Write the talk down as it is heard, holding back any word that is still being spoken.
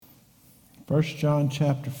1 John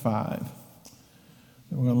chapter 5.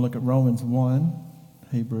 Then we're going to look at Romans 1,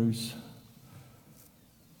 Hebrews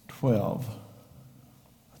 12,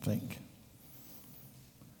 I think.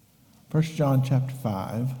 1 John chapter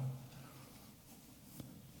 5.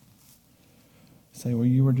 Say, well,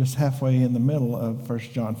 you were just halfway in the middle of 1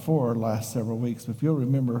 John 4 last several weeks. But if you'll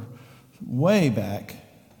remember, way back,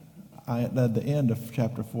 I had done the end of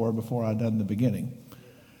chapter 4 before I done the beginning.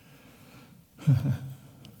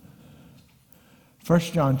 1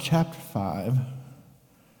 John chapter 5.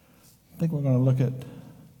 I think we're going to look at,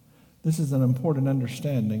 this is an important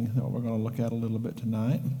understanding that we're going to look at a little bit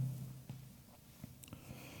tonight.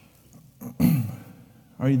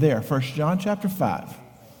 Are you there? 1 John chapter 5.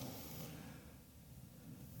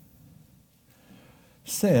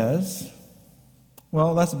 Says,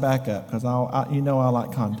 well, let's back up because I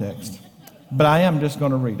like context. But I am just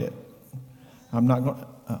going to read it. I'm not going,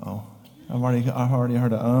 I've already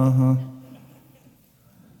heard a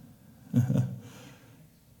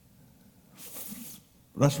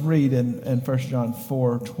Let's read in 1 John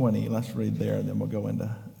 4:20. Let's read there, and then we'll go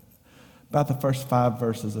into about the first 5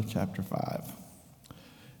 verses of chapter 5.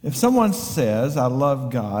 If someone says, I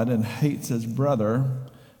love God, and hates his brother,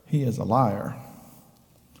 he is a liar.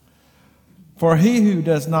 For he who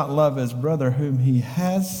does not love his brother whom he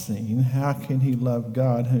has seen, how can he love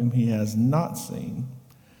God whom he has not seen?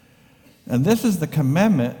 And this is the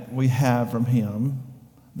commandment we have from him,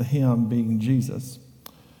 the him being Jesus,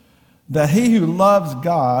 that he who loves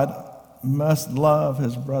God must love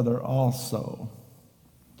his brother also.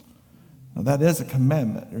 Now that is a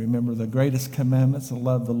commandment. Remember, the greatest commandments to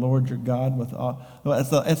love the Lord your God with all. Well,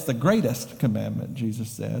 it's the greatest commandment, Jesus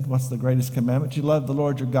said. What's the greatest commandment? You love the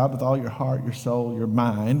Lord your God with all your heart, your soul, your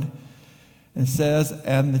mind. It says,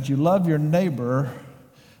 and that you love your neighbor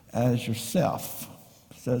as yourself.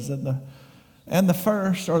 It says, and the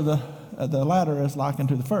first, or the latter, is likened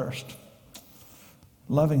to the first.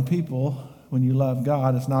 Loving people when you love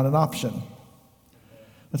God is not an option.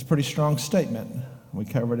 That's a pretty strong statement. We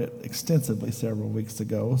covered it extensively several weeks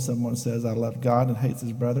ago. Someone says, I love God and hates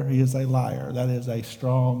his brother. He is a liar. That is a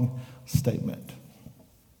strong statement.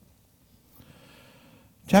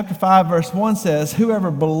 Chapter 5, verse 1 says,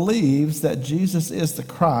 whoever believes that Jesus is the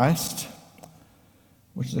Christ,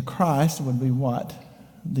 which the Christ would be what?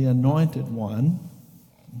 The anointed one.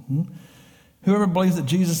 Whoever believes that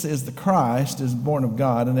Jesus is the Christ is born of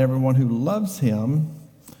God, and everyone who loves him,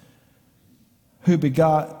 who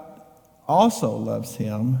begot, also loves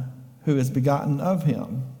him who is begotten of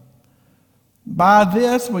him. By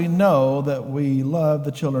this we know that we love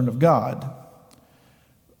the children of God,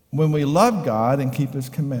 when we love God and keep his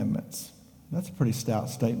commandments. That's a pretty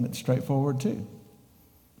stout statement, straightforward too.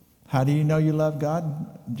 How do you know you love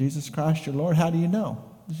God, Jesus Christ your Lord? How do you know?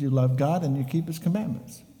 Because you love God and you keep his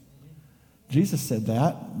commandments. Jesus said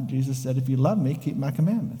that. Jesus said, if you love me, keep my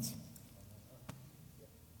commandments.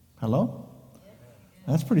 Hello?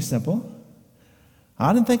 That's pretty simple.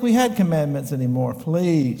 I didn't think we had commandments anymore.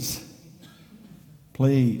 Please.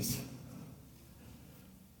 Please.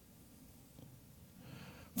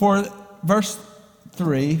 For verse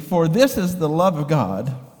 3, for this is the love of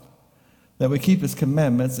God, that we keep his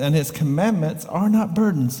commandments, and his commandments are not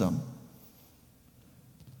burdensome.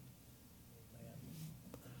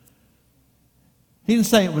 He didn't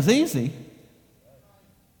say it was easy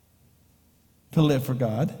to live for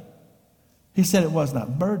God. He said it was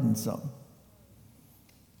not burdensome.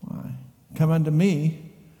 Why? Come unto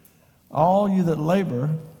me, all you that labor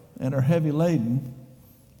and are heavy laden.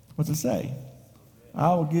 What's it say?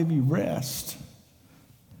 I will give you rest.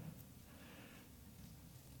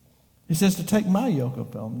 He says to take my yoke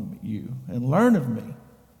upon you and learn of me.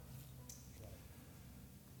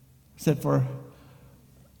 He said, for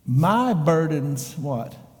my burden's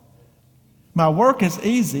what? My work is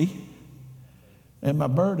easy and my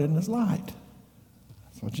burden is light.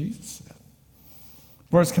 That's what Jesus said.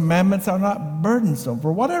 For his commandments are not burdensome.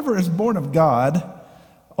 For whatever is born of God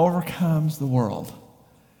overcomes the world.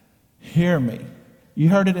 Hear me. You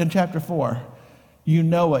heard it in chapter 4. You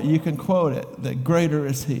know it. You can quote it. That greater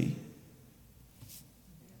is he.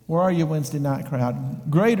 Where are you, Wednesday night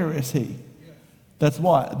crowd? Greater is he. That's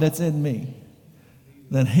what? That's in me.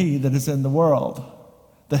 Than he that is in the world.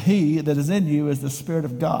 The he that is in you is the Spirit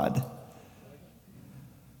of God.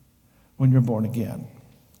 When you're born again.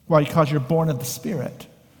 Why? Because you're born of the Spirit.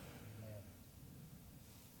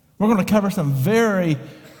 We're going to cover some very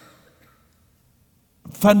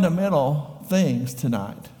fundamental things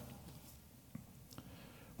tonight.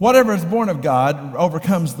 Whatever is born of God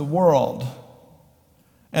overcomes the world.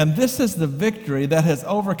 And this is the victory that has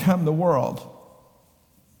overcome the world.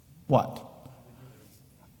 What?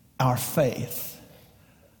 our faith.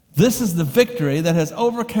 This is the victory that has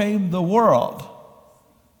overcome the world.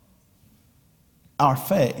 Our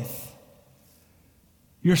faith.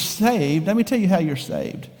 You're saved. Let me tell you how you're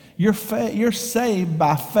saved. You're saved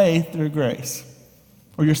by faith through grace.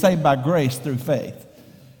 Or you're saved by grace through faith.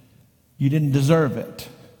 You didn't deserve it.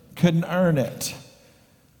 Couldn't earn it.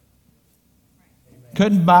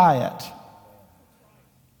 Couldn't buy it.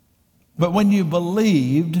 But when you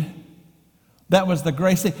believed, that was the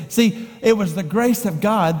grace. See, it was the grace of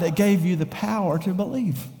God that gave you the power to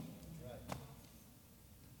believe.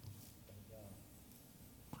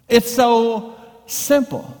 It's so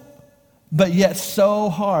simple, but yet so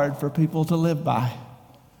hard for people to live by.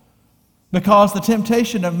 Because the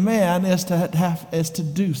temptation of man is to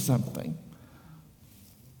do something.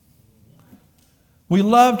 We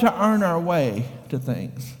love to earn our way to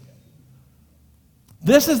things.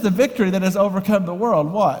 This is the victory that has overcome the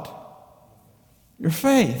world. What? Your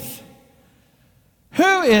faith.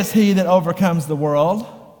 Who is he that overcomes the world?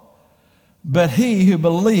 But he who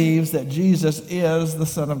believes that Jesus is the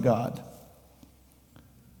Son of God.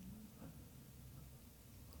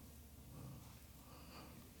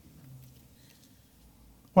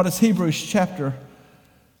 What does Hebrews chapter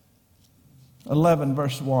 11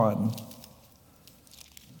 verse 1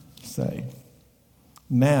 say?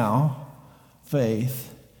 Now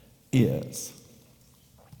faith is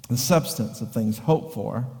the substance of things hoped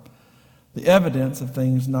for, the evidence of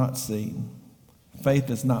things not seen. Faith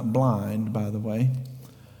is not blind, by the way.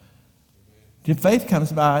 Faith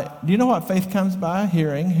comes by, do you know what faith comes by?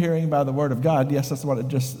 Hearing by the word of God. Yes, that's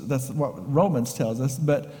what Romans tells us,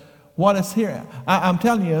 but what is hearing? I'm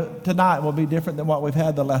telling you, tonight will be different than what we've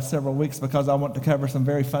had the last several weeks because I want to cover some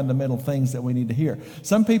very fundamental things that we need to hear.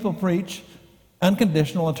 Some people preach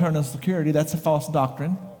unconditional eternal security. That's a false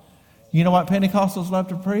doctrine. You know what Pentecostals love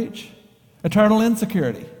to preach? Eternal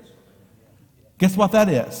insecurity. Guess what that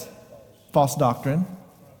is? False doctrine.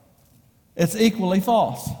 It's equally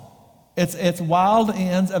false. It's wild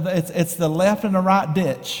ends. It's the left and the right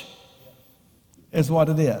ditch is what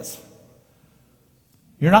it is.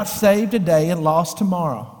 You're not saved today and lost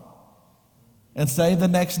tomorrow. And saved the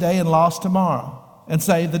next day and lost tomorrow. And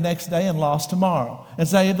saved the next day and lost tomorrow. And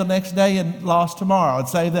saved the next day and lost tomorrow. And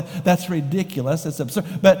say that's ridiculous. It's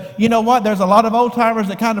absurd. But you know what? There's a lot of old timers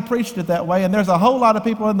that kind of preached it that way. And there's a whole lot of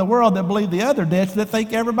people in the world that believe the other ditch that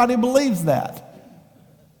think everybody believes that.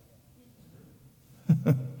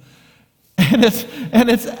 and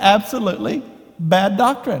it's absolutely bad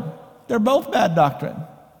doctrine. They're both bad doctrine.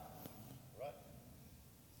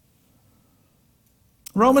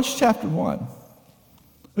 Romans chapter 1.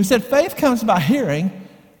 We said faith comes by hearing.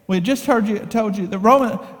 We just told you that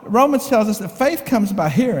Romans tells us that faith comes by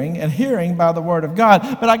hearing, and hearing by the word of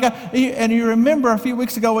God. But you remember a few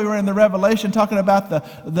weeks ago we were in the Revelation talking about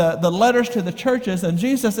the letters to the churches, and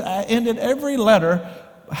Jesus ended every letter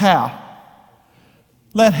how?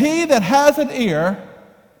 Let he that has an ear,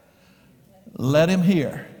 let him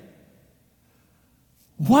hear.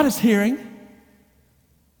 What is hearing?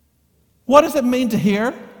 What does it mean to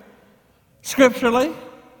hear? Scripturally.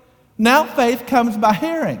 Now faith comes by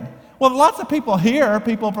hearing. Well, lots of people hear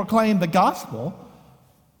people proclaim the gospel.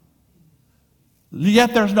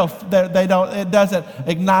 Yet it doesn't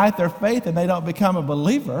ignite their faith and they don't become a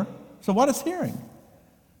believer. So what is hearing?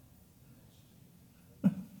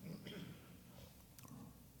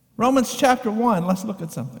 Romans chapter 1, let's look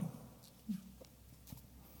at something.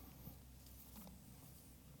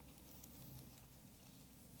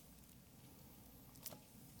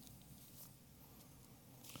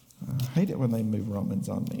 I hate it when they move Romans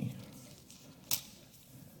on me.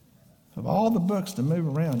 Of all the books to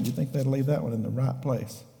move around, you'd think they'd leave that one in the right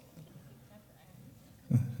place.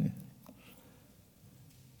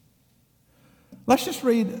 Let's just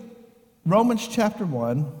read Romans chapter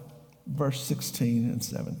 1, verse 16 and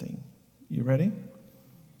 17. You ready?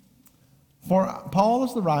 For Paul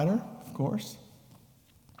is the writer, of course.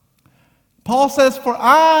 Paul says, "For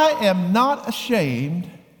I am not ashamed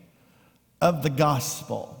of the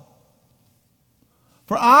gospel."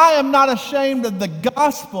 For I am not ashamed of the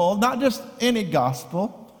gospel, not just any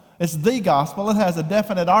gospel. It's the gospel. It has a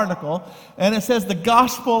definite article. And it says the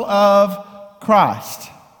gospel of Christ.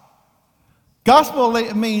 Gospel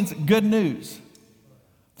means good news.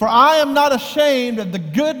 For I am not ashamed of the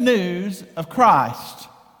good news of Christ.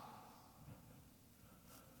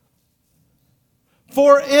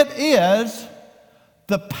 For it is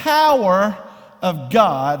the power of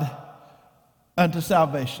God unto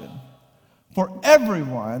salvation for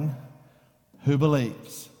everyone who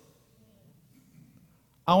believes.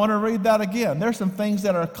 I want to read that again. There's some things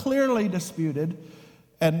that are clearly disputed,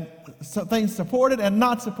 and so things supported and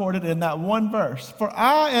not supported in that one verse. For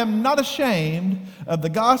I am not ashamed of the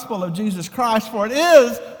gospel of Jesus Christ, for it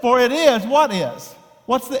is, what is?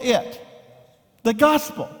 What's the it? The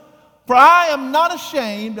gospel. For I am not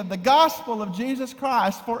ashamed of the gospel of Jesus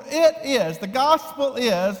Christ, for it is, the gospel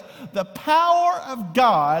is the power of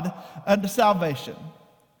God unto salvation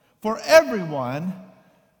for everyone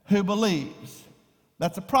who believes.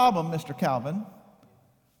 That's a problem, Mr. Calvin.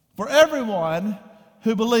 For everyone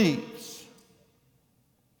who believes.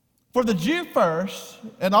 For the Jew first,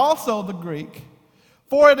 and also the Greek.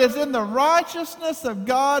 For it is in the righteousness of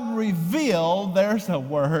God revealed, there's a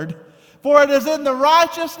word. For it is in the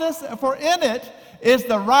righteousness, for in it is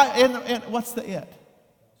the right, what's the it?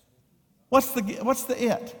 What's the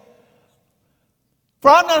it? For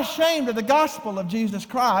I'm not ashamed of the gospel of Jesus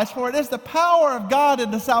Christ, for it is the power of God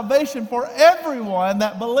unto salvation for everyone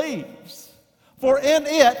that believes. For in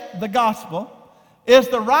it, the gospel, is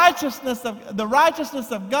the righteousness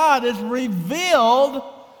of God is revealed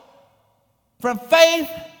from faith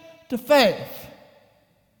to faith.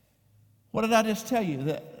 What did I just tell you?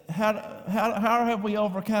 That how have we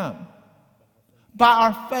overcome? By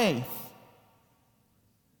our faith.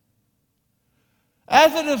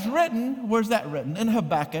 As it is written, where's that written? In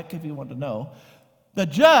Habakkuk, if you want to know. The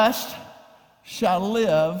just shall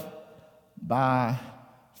live by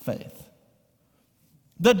faith.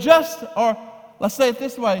 The just, or let's say it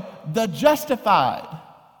this way, the justified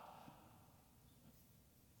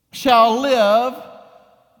shall live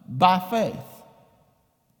by faith.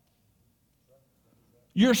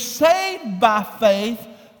 You're saved by faith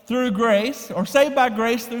through grace, or saved by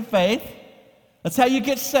grace through faith. That's how you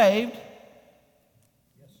get saved.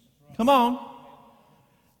 Come on.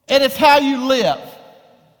 And it's how you live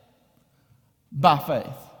by faith.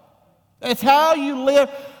 It's how you live.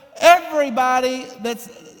 Everybody that's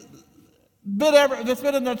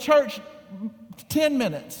been in the church 10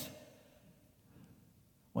 minutes.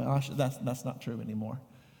 Well, that's not true anymore.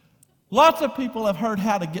 Lots of people have heard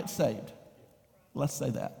how to get saved. Let's say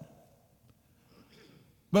that.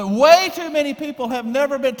 But way too many people have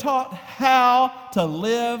never been taught how to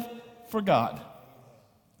live for God.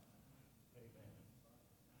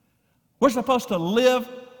 We're supposed to live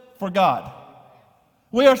for God.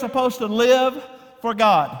 We are supposed to live for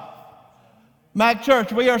God. Mac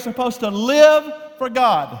Church, we are supposed to live for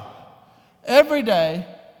God. Every day,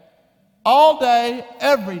 all day,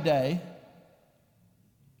 every day,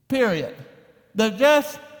 period. The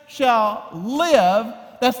just shall live,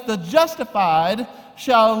 that's the justified,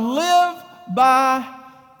 shall live by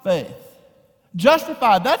faith.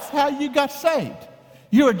 Justified, that's how you got saved.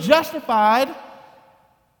 You were justified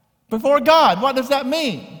before God. What does that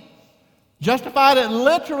mean? Justified, it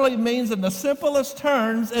literally means in the simplest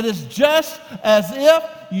terms, it is just as if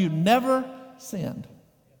you never sinned.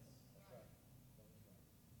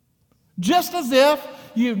 Just as if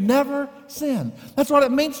you never sinned. That's what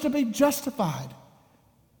it means to be justified.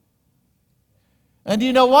 And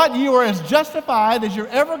you know what? You are as justified as you're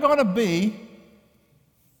ever going to be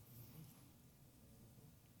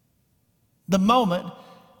the moment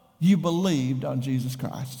you believed on Jesus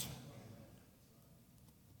Christ.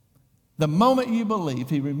 The moment you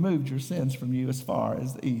believed, He removed your sins from you as far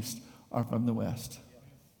as the east are from the west.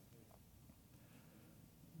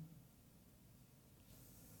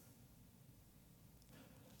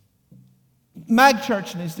 Mag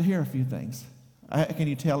Church needs to hear a few things. Can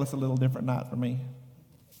you tell it's a little different night for me?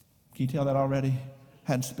 Can you tell that already?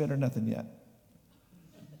 Hadn't spit or nothing yet.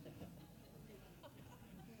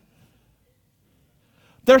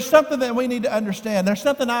 There's something that we need to understand. There's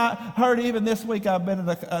something I heard even this week. I've been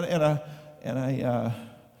in a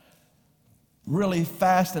really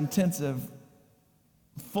fast, intensive,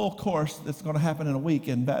 full course that's going to happen in a week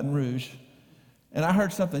in Baton Rouge. And I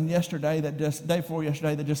heard something yesterday day before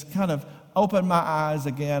yesterday, that just kind of opened my eyes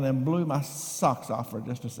again and blew my socks off for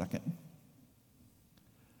just a second.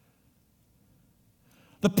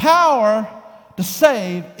 The power to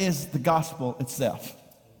save is the gospel itself.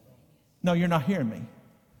 No, you're not hearing me.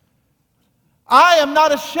 I am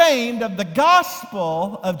not ashamed of the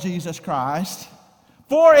gospel of Jesus Christ,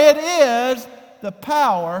 for it is the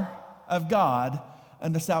power of God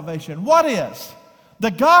unto salvation. What is? The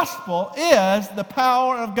gospel is the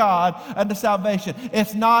power of God unto salvation.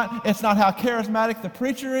 It's not how charismatic the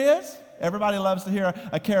preacher is. Everybody loves to hear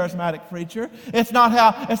a charismatic preacher. It's not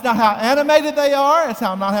how animated they are. It's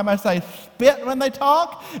not how much they spit when they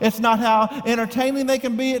talk. It's not how entertaining they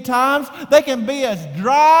can be at times. They can be as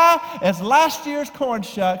dry as last year's corn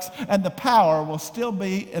shucks, and the power will still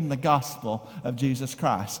be in the gospel of Jesus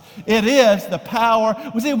Christ. It is the power.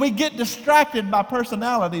 See, we get distracted by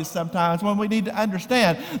personalities sometimes when we need to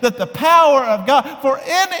understand that the power of God, for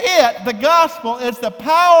in it, the gospel is the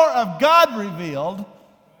power of God revealed.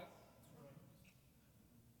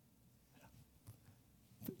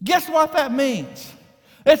 Guess what that means?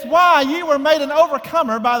 It's why you were made an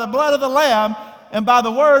overcomer by the blood of the Lamb and by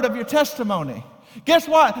the word of your testimony. Guess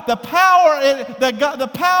what? The power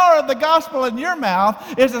of the gospel in your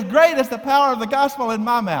mouth is as great as the power of the gospel in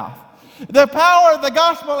my mouth. The power of the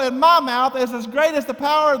gospel in my mouth is as great as the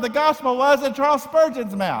power of the gospel was in Charles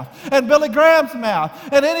Spurgeon's mouth and Billy Graham's mouth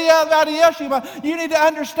and anybody else. You need to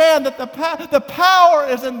understand that the power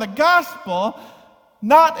is in the gospel,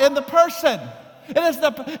 not in the person. It is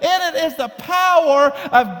the power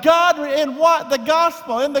of God in what? The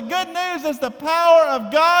gospel. And the good news is the power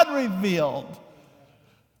of God revealed.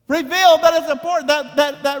 Revealed, that is important.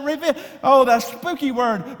 That reveal. Oh, that spooky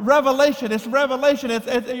word, revelation. It's revelation. It's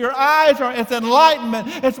your eyes are. It's enlightenment.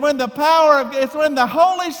 It's when it's when the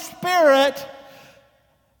Holy Spirit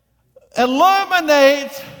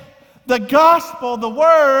illuminates the gospel, the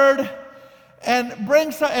word, and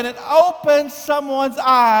it opens someone's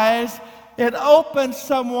eyes. It opens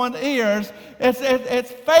someone's ears.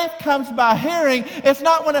 It's faith comes by hearing. It's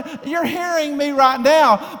not when you're hearing me right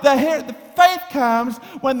now. The faith comes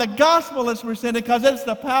when the gospel is presented, because it's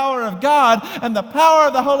the power of God, and the power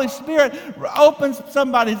of the Holy Spirit opens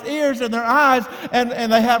somebody's ears and their eyes, and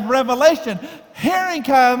they have revelation. Hearing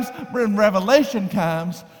comes when revelation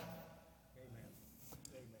comes.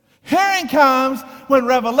 Hearing comes when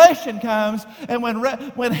revelation comes, and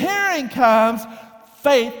when hearing comes,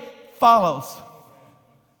 faith follows.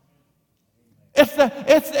 It's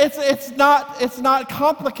not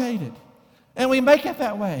complicated, and we make it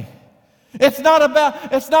that way. It's not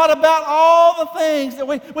about all the things that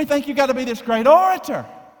we think you got to be this great orator.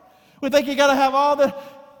 We think you got to have all the.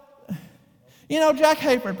 Jack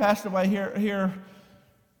Hayford passed away here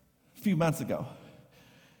a few months ago,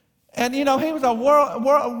 and he was a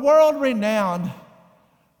world-renowned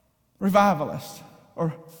revivalist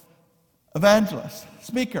or evangelist,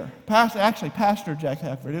 speaker, pastor Jack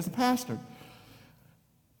Hayford is a pastor.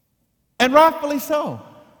 And rightfully so.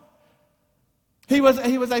 He was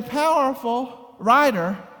a powerful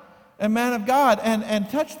writer and man of God and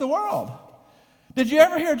touched the world. Did you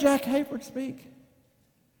ever hear Jack Hayford speak?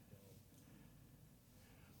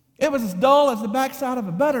 It was as dull as the backside of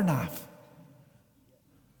a butter knife.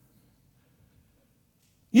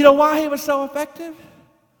 You know why he was so effective?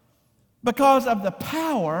 Because of the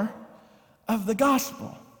power of the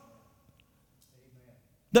gospel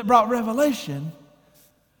that brought revelation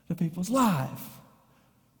to people's lives.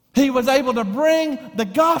 He was able to bring the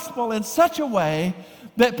gospel in such a way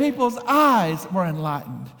that people's eyes were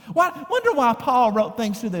enlightened. Wonder why Paul wrote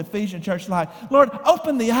things to the Ephesian church like, Lord,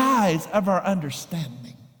 open the eyes of our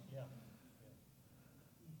understanding.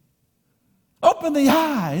 Open the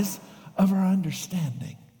eyes of our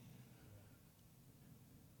understanding.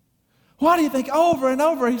 Why do you think over and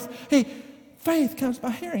over faith comes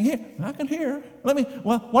by hearing? Here, I can hear. What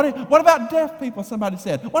about deaf people? Somebody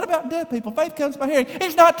said. What about deaf people? Faith comes by hearing.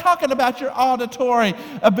 He's not talking about your auditory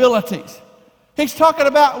abilities. He's talking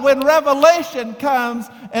about when revelation comes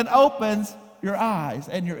and opens your eyes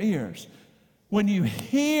and your ears. When you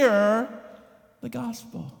hear the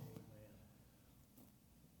gospel.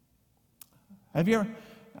 Have you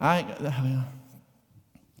ever...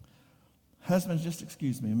 Husbands, just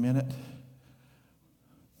excuse me a minute.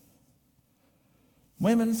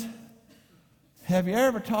 Women's, have you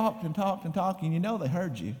ever talked and you know they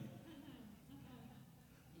heard you?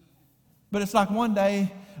 But it's like one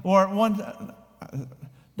day or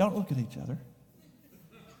don't look at each other.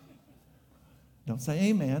 Don't say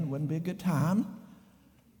amen, wouldn't be a good time.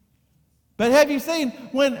 But have you seen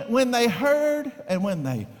when they heard and when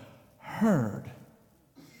they heard?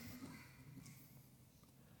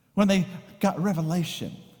 When they got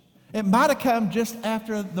revelation. It might have come just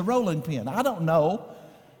after the rolling pin. I don't know.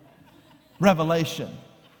 Revelation.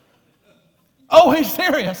 Oh, he's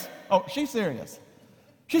serious. Oh, she's serious.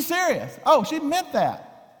 She's serious. Oh, she meant that.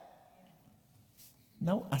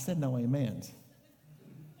 No, I said no amens.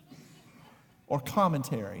 Or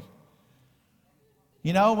commentary.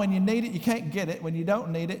 When you need it, you can't get it. When you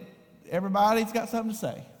don't need it, everybody's got something to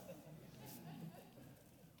say.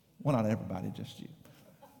 Well, not everybody, just you.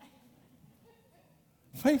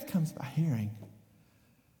 Faith comes by hearing.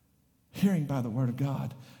 Hearing by the word of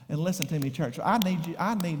God. And listen to me, church. I need you.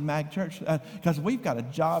 I need Mag Church because we've got a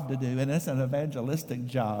job to do, and it's an evangelistic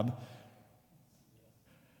job.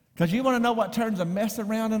 Because you want to know what turns a mess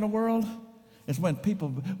around in the world? It's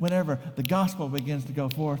whenever the gospel begins to go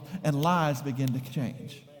forth and lives begin to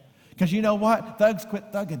change. Because you know what? Thugs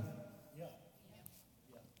quit thugging.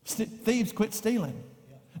 Thieves quit stealing.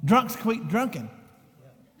 Drunks quit drunking.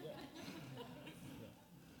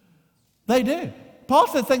 They do. Paul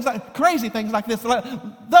says things like crazy things like this. Like,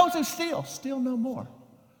 those who steal no more.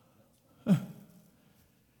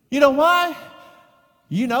 You know why?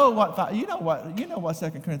 You know what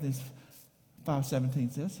 2 Corinthians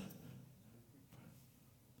 5:17 says.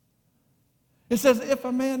 It says, if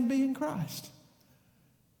a man be in Christ,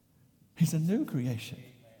 he's a new creation.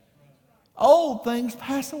 Old things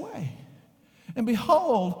pass away. And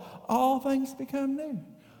behold, all things become new.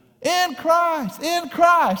 In Christ, in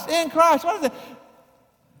Christ, in Christ. What is it?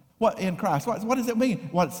 What in Christ? What does it mean?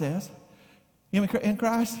 What it says? In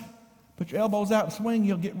Christ, put your elbows out and swing,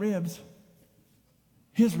 you'll get ribs.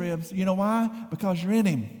 His ribs. You know why? Because you're in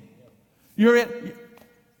him. You're in.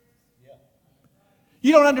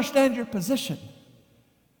 You don't understand your position.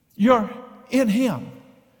 You're in him.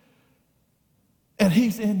 And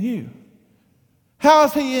he's in you. How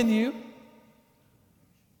is he in you?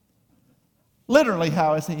 Literally,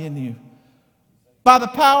 how is he in you? By the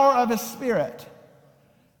power of his Spirit.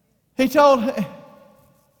 He told,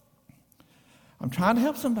 I'm trying to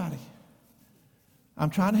help somebody. I'm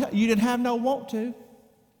trying to help. You didn't have no want to.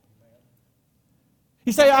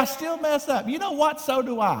 You say, I still mess up. You know what? So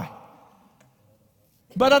do I.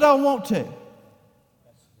 But I don't want to.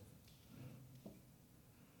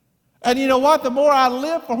 And you know what? The more I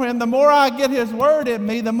live for him, the more I get his word in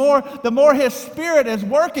me, the more his Spirit is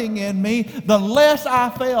working in me, the less I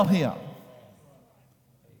fail him.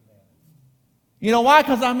 You know why?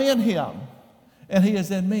 Because I'm in him and he is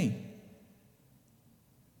in me.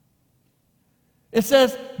 It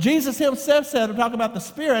says, Jesus himself said, to talk about the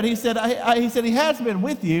Spirit, he said he has been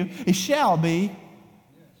with you, he shall be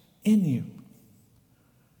in you.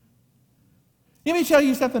 Let me tell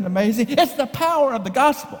you something amazing. It's the power of the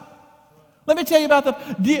gospel. Let me tell you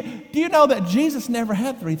about do you know that Jesus never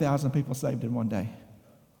had 3,000 people saved in one day?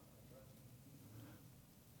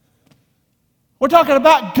 We're talking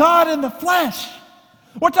about God in the flesh.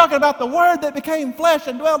 We're talking about the Word that became flesh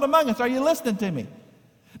and dwelled among us. Are you listening to me?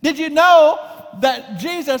 Did you know that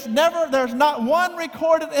Jesus there's not one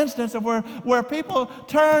recorded instance of where people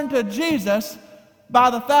turned to Jesus by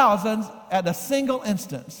the thousands at a single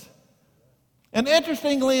instance? And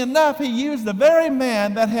interestingly enough, he used the very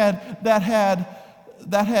man that had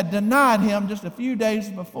denied him just a few days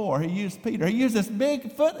before. He used Peter. He used this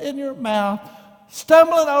big foot in your mouth,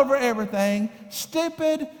 stumbling over everything,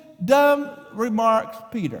 stupid, dumb remarks,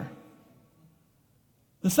 Peter.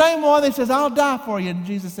 The same one that says, I'll die for you. And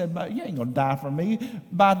Jesus said, but you ain't going to die for me.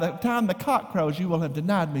 By the time the cock crows, you will have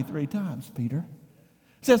denied me 3 times, Peter.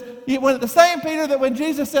 It says, the same Peter that when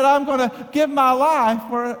Jesus said, I'm going to give my life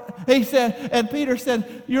for, he said, and Peter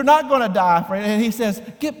said, you're not going to die for it. And he says,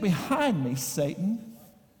 get behind me, Satan.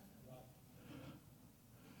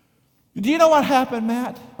 Do you know what happened,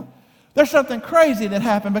 Matt? There's something crazy that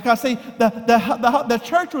happened because, see, the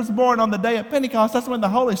church was born on the day of Pentecost. That's when the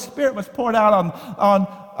Holy Spirit was poured out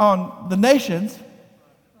on the nations.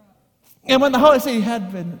 And when the Holy Spirit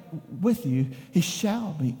had been with you, he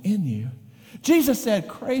shall be in you. Jesus said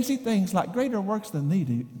crazy things like, greater works than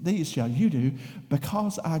these shall you do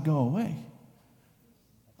because I go away.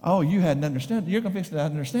 Oh, you hadn't understood. You're going to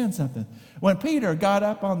understand something. When Peter got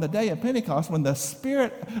up on the day of Pentecost,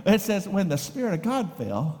 it says when the Spirit of God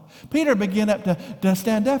fell, Peter began to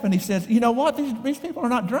stand up and he says, you know what? These people are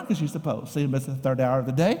not drunk as you suppose. See, it's the 3rd hour of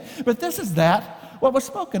the day. But this is what was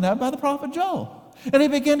spoken of by the prophet Joel. And he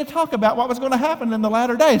began to talk about what was going to happen in the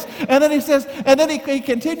latter days. And then he says, and then he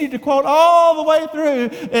continued to quote all the way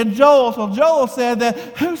through in Joel. So Joel said that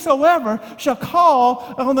whosoever shall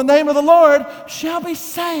call on the name of the Lord shall be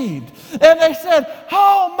saved. And they said,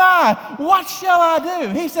 oh my, what shall I do?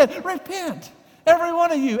 He said, repent, every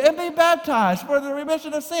one of you, and be baptized for the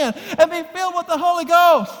remission of sin, and be filled with the Holy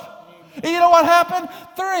Ghost. And you know what happened?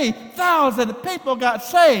 3,000 people got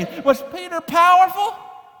saved. Was Peter powerful?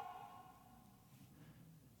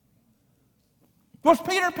 Was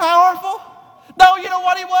Peter powerful? No, you know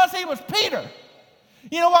what he was? He was Peter.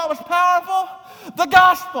 You know what was powerful? The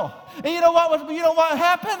gospel. And you know what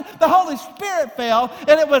happened? The Holy Spirit fell,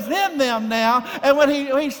 and it was in them now. And when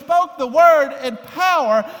he spoke the word in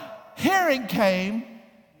power, hearing came.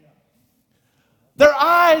 Their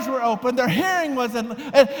eyes were open, their hearing was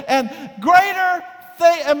and greater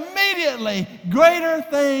immediately, greater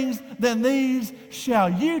things than these shall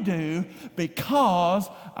you do because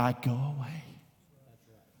I go away.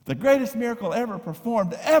 The greatest miracle ever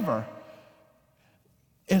performed, ever,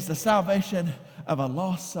 is the salvation of a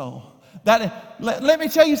lost soul. Let me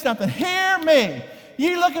tell you something. Hear me.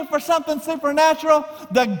 You looking for something supernatural?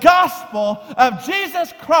 The gospel of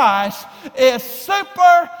Jesus Christ is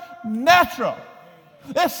supernatural.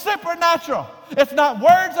 It's supernatural. It's not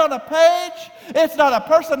words on a page. It's not a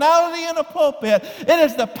personality in a pulpit. It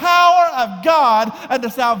is the power of God and the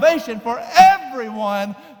salvation for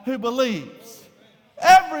everyone who believes.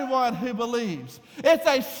 Everyone who believes. It's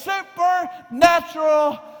a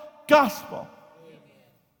supernatural gospel.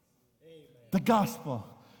 The gospel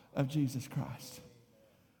of Jesus Christ.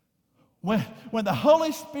 When the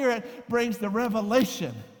Holy Spirit brings the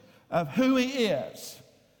revelation of who He is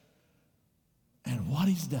and what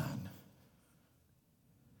He's done,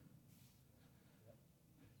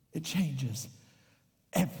 it changes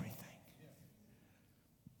everything.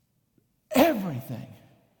 Everything.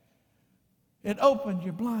 It opened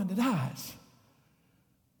your blinded eyes.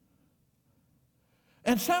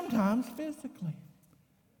 And sometimes physically.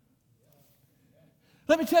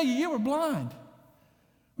 Let me tell you, you were blind.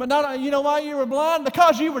 But you know why you were blind?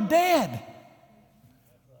 Because you were dead.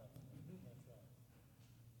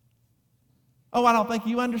 Oh, I don't think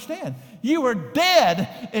you understand. You were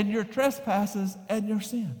dead in your trespasses and your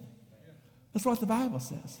sin. That's what the Bible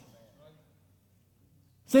says.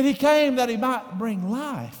 Said He came that He might bring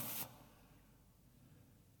life.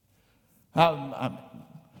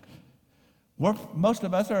 Most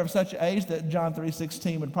of us are of such age that John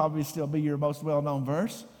 3:16 would probably still be your most well-known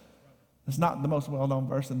verse. It's not the most well-known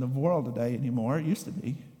verse in the world today anymore. It used to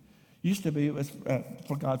be. It was,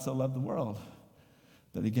 for God so loved the world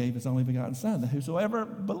that He gave His only begotten Son, that whosoever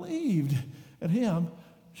believed in Him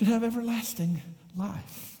should have everlasting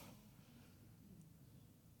life.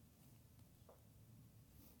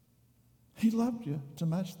 He loved you so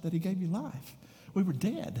much that He gave you life. We were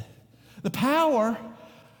dead. The power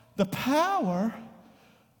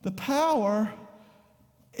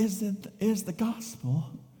is the gospel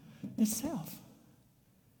itself.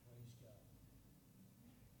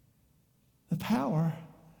 The power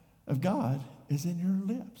of God is in your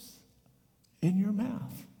lips, in your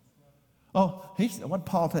mouth. Oh, what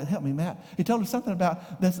Paul said, help me, Matt. He told us something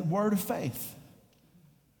about this word of faith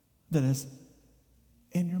that is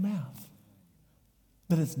in your mouth.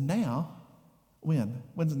 That is now. When?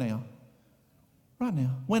 When's now? Right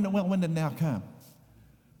now. When did now come?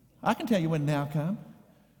 I can tell you when now come.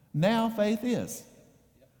 Now faith is.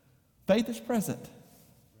 Faith is present.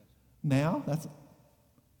 Now, that's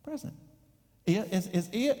present. Is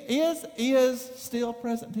still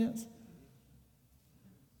present tense?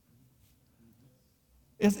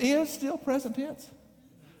 Is still present tense?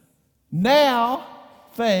 Now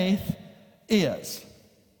faith is.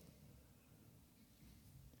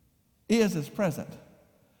 Is present.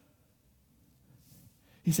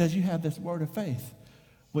 He says you have this word of faith,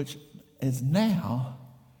 which is now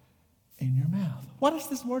in your mouth. What is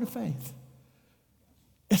this word of faith?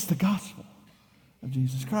 It's the gospel of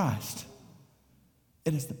Jesus Christ.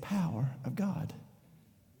 It is the power of God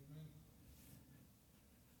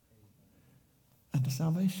and the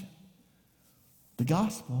salvation. The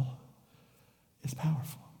gospel is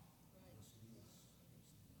powerful.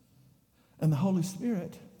 And the Holy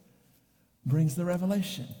Spirit brings the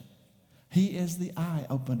revelation. He is the eye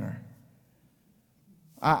opener.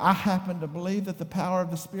 I happen to believe that the power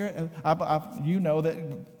of the Spirit, you know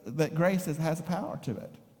that grace has a power to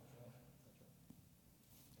it.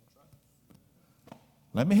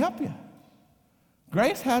 Let me help you.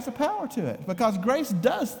 Grace has a power to it because grace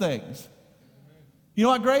does things. You know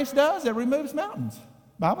what grace does? It removes mountains.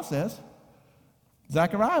 The Bible says.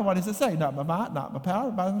 Zechariah, what does it say? Not by might, not by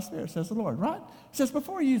power, but by the Spirit, says the Lord, right? It says,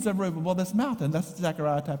 before you, Zerubbabel, this mountain, that's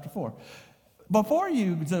Zechariah chapter 4. Before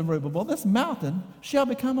you, Zerubbabel, this mountain shall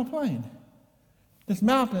become a plain. This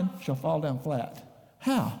mountain shall fall down flat.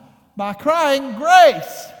 How? By crying,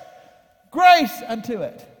 grace! Grace unto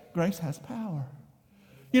it. Grace has power.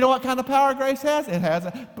 You know what kind of power grace has?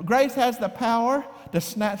 Grace has the power to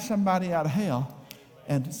snatch somebody out of hell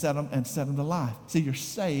and set them to life. See, you're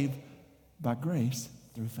saved by grace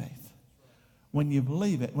through faith. When you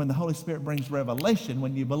believe it, when the Holy Spirit brings revelation,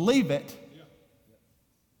 when you believe it,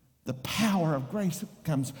 the power of grace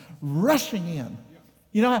comes rushing in.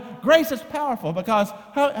 You know, grace is powerful because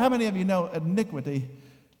how many of you know iniquity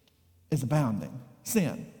is abounding?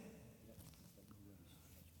 Sin.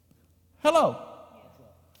 Hello.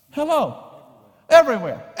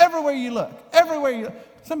 Everywhere you look.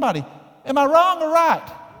 Somebody, am I wrong or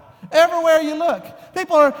right? Everywhere you look,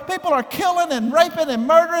 people are killing and raping and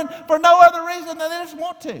murdering for no other reason than they just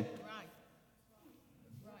want to.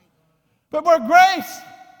 But where grace,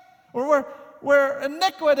 or where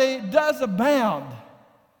iniquity does abound,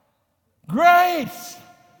 grace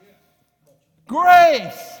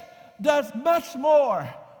does much more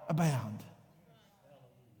abound.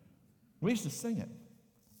 We used to sing it.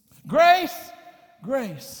 Grace,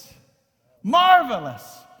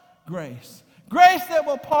 marvelous grace. Grace that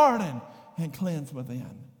will pardon and cleanse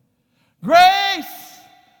within. Grace,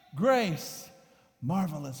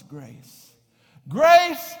 marvelous grace.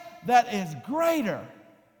 Grace that is greater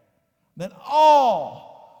than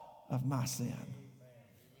all of my sin.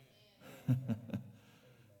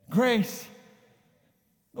 Grace.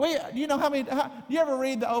 You know you ever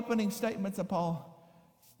read the opening statements of Paul?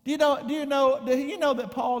 Do you know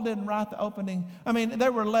that Paul didn't write the opening? I mean,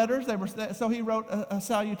 there were letters. So he wrote a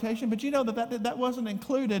salutation. But you know that wasn't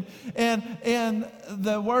included in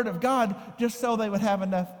the Word of God just so they would have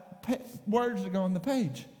enough words to go on the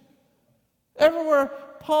page. Everywhere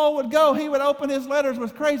Paul would go, he would open his letters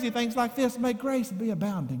with crazy things like this: "May grace be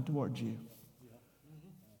abounding towards you."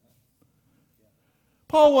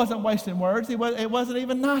 Paul wasn't wasting words. It wasn't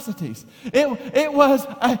even niceties.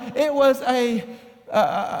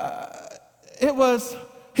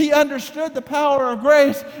 He understood the power of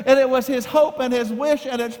grace, and it was his hope and his wish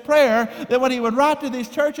and his prayer that when he would write to these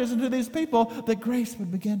churches and to these people, that grace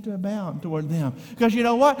would begin to abound toward them. Because you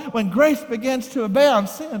know what? When grace begins to abound,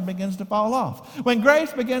 sin begins to fall off. When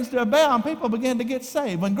grace begins to abound, people begin to get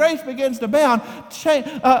saved. When grace begins to abound,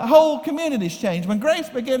 whole communities change. When grace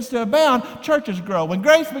begins to abound, churches grow. When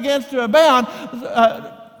grace begins to abound,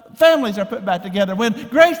 families are put back together. When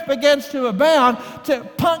grace begins to abound, to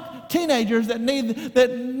punk teenagers that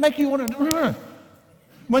make you want to.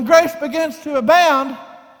 When grace begins to abound,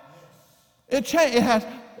 it has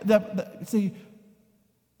see,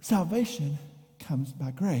 salvation comes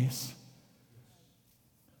by grace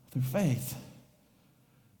through faith.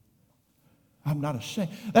 I'm not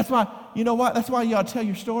ashamed. That's why, you know what? That's why you ought to tell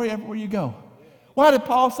your story everywhere you go. Why did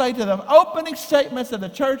Paul say to the opening statements of the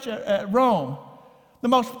church at Rome, the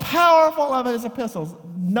most powerful of his epistles,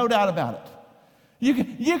 no doubt about it?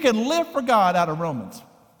 You can live for God out of Romans.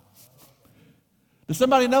 Does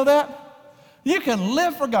somebody know that? You can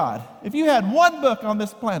live for God. If you had one book on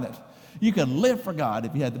this planet, you could live for God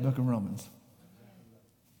if you had the book of Romans.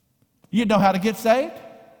 You'd know how to get saved.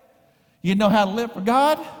 You'd know how to live for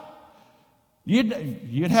God. You'd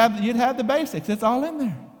have the basics. It's all in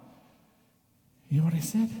there. You know what he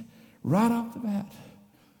said? Right off the bat.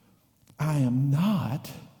 I am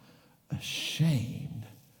not ashamed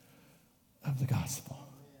of the gospel.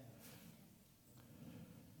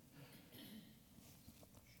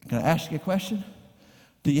 Can I ask you a question?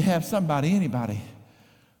 Do you have anybody,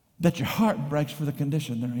 that your heart breaks for the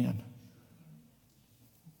condition they're in?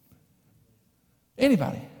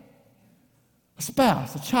 Anybody? A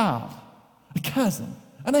spouse, a child, a cousin,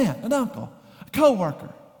 an aunt, an uncle, a co-worker,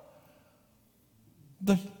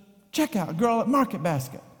 the checkout girl at Market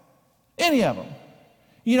Basket, any of them.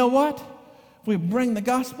 You know what? If we bring the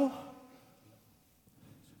gospel,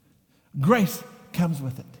 grace comes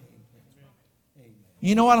with it.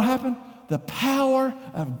 You know what will happen? The power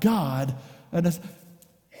of God.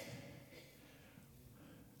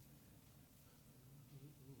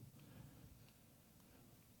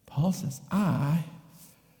 Paul says, why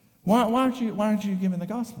aren't you giving the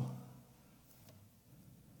gospel?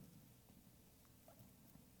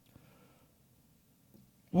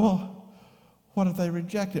 Well, what if they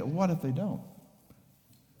reject it? What if they don't?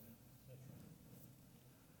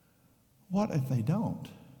 What if they don't?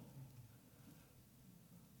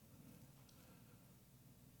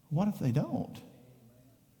 What if they don't?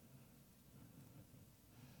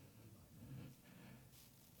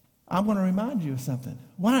 I'm going to remind you of something.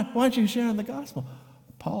 Why aren't you sharing the gospel?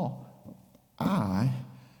 Paul, I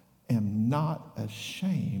am not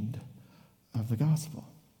ashamed of the gospel.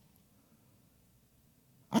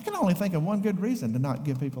 I can only think of one good reason to not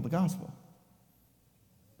give people the gospel.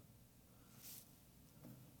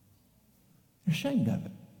 You're ashamed of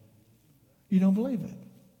it. You don't believe it.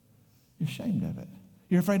 You're ashamed of it.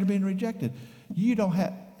 You're afraid of being rejected. You don't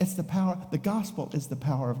have, it's the power, the gospel is the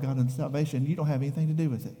power of God and salvation. You don't have anything to do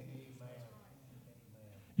with it.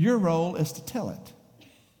 Your role is to tell it.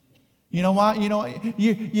 You know why? You know,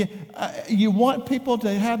 you want people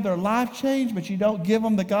to have their life changed, but you don't give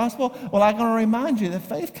them the gospel? Well, I'm going to remind you that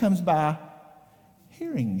faith comes by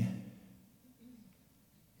hearing.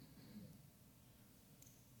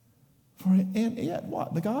 For in it,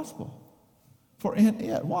 what? The gospel. For in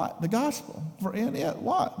it, what? The gospel. For in it,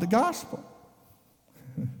 what? The gospel.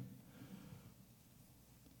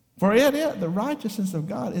 For the righteousness of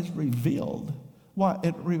God is revealed.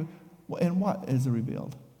 And what is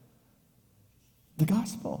revealed? The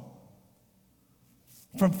gospel.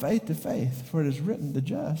 From faith to faith, for it is written, the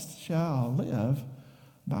just shall live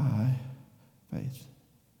by faith.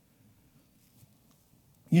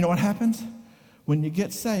 You know what happens? When you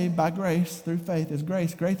get saved by grace, through faith is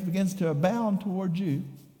grace. Grace begins to abound towards you.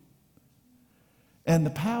 And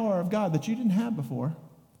the power of God that you didn't have before.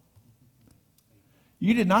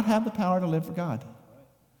 You did not have the power to live for God.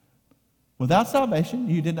 Without salvation,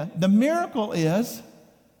 you did not. The miracle is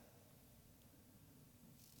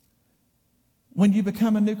when you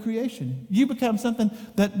become a new creation. You become something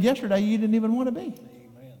that yesterday you didn't even want to be.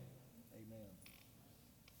 Amen.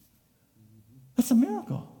 That's a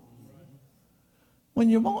miracle. When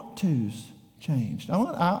your want to's changed.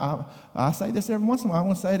 I say this every once in a while. I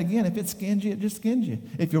want to say it again. If it skins you, it just skins you.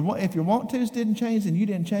 If your want to's didn't change and you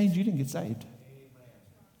didn't change, you didn't get saved.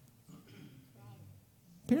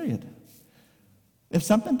 Period. If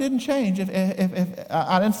something didn't change, if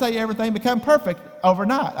I didn't say everything become perfect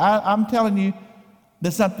overnight. I'm telling you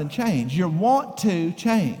that something changed. Your want to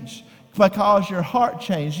change because your heart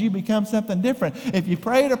changed. You become something different. If you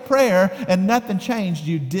prayed a prayer and nothing changed,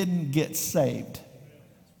 you didn't get saved.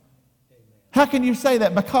 How can you say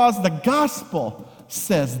that? Because the gospel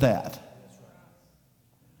says that.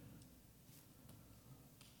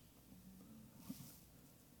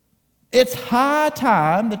 It's high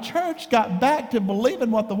time the church got back to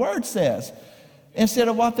believing what the Word says instead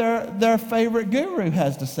of what their favorite guru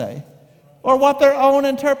has to say or what their own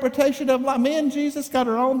interpretation of, like, me and Jesus got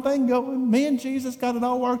our own thing going. Me and Jesus got it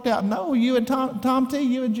all worked out. No, you and Tom T,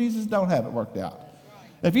 you and Jesus don't have it worked out.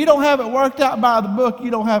 If you don't have it worked out by the book,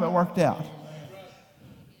 you don't have it worked out.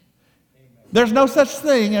 There's no such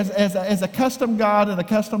thing as a custom God and a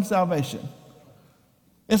custom salvation.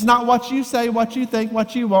 It's not what you say, what you think,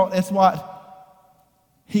 what you want. It's what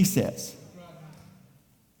He says.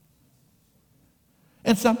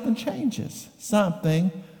 And something changes. Something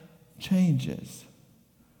changes.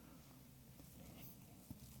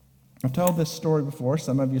 I've told this story before.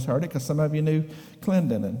 Some of you's heard it because some of you knew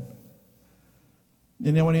Clendenin.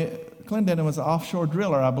 You know, Clendenin was an offshore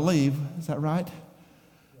driller, I believe. Is that right?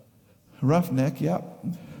 Roughneck, yep.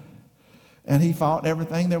 And he fought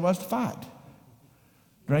everything there was to fight.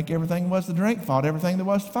 Drank everything there was to drink, fought everything there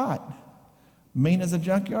was to fight. Mean as a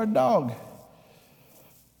junkyard dog.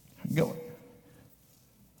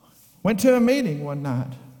 Went to a meeting one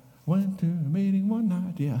night,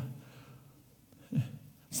 yeah.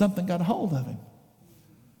 Something got a hold of him.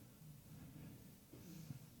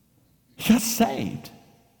 He got saved.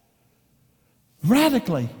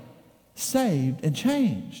 Radically saved and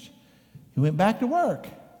changed. He went back to work.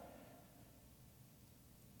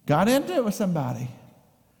 Got into it with somebody.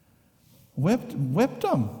 Whipped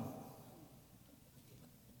them.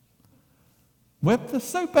 Whipped the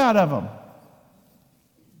soup out of them.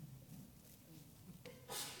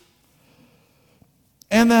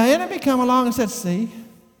 And the enemy come along and said, see,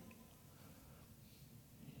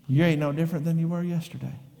 you ain't no different than you were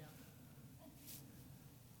yesterday.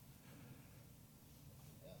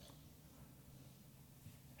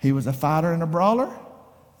 He was a fighter and a brawler.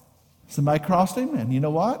 Somebody crossed him, and you know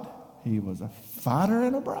what? He was a fighter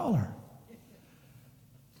and a brawler.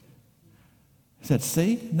 He said,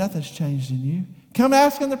 see, nothing's changed in you. Come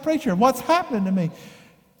asking the preacher, what's happening to me?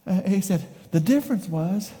 He said, the difference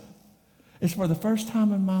is for the first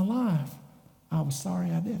time in my life, I was sorry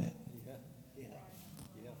I did it.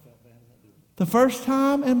 The first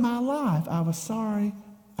time in my life, I was sorry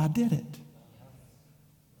I did it.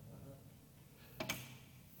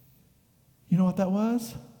 You know what that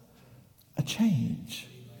was? A change.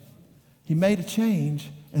 He made a change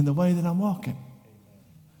in the way that I'm walking.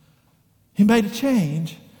 He made a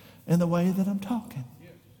change in the way that I'm talking.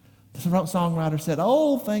 The songwriter said,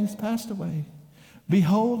 old things passed away.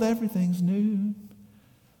 Behold, everything's new.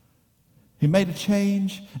 He made a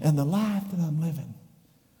change in the life that I'm living.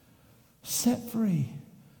 Set free,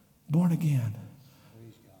 born again,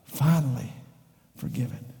 finally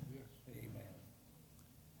forgiven.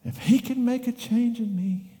 If He can make a change in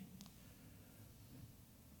me,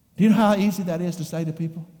 do you know how easy that is to say to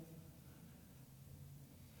people?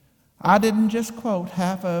 I didn't just quote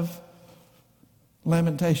half of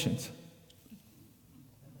Lamentations.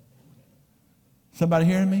 Somebody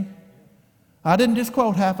hearing me? I didn't just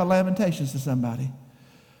quote half of Lamentations to somebody.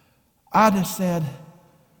 I just said,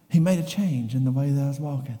 He made a change in the way that I was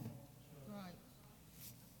walking.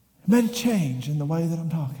 He made a change in the way that I'm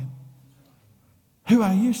talking. Who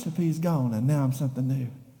I used to be is gone, and now I'm something new.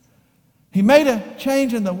 He made a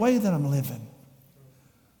change in the way that I'm living.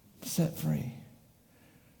 Set free.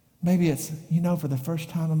 Maybe it's, for the first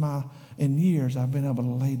time in years, I've been able to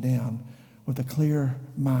lay down with a clear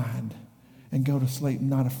mind and go to sleep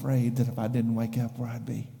not afraid that if I didn't wake up where I'd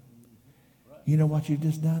be. You know what you've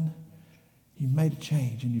just done? You've made a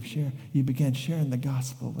change, and you began sharing the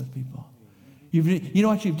gospel with people. You know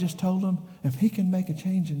what you've just told them? If he can make a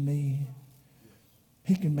change in me,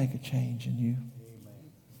 he can make a change in you.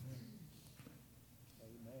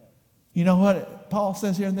 You know what Paul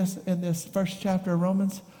says here in this first chapter of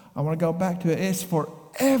Romans? I want to go back to it. It's for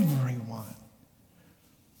everyone.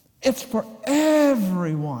 It's for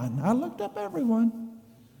everyone. I looked up everyone.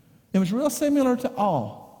 It was real similar to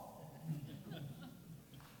all.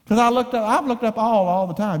 Because I've looked up all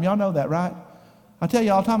the time. Y'all know that, right? I tell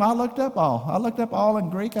you all the time, I looked up all. I looked up all in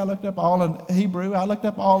Greek. I looked up all in Hebrew. I looked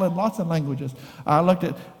up all in lots of languages. I looked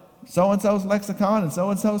at so-and-so's lexicon and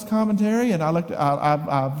so-and-so's commentary, and I've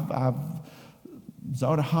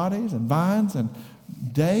Zoda Hades and Vines and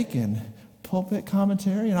Dake and pulpit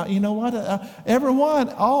commentary. And you know what? Everyone,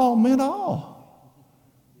 all meant all.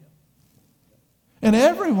 And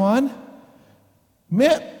everyone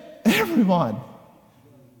meant everyone.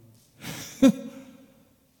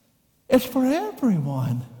 It's for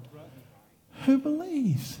everyone who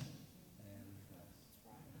believes.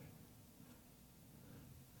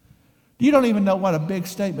 You don't even know what a big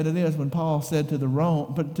statement it is when Paul said to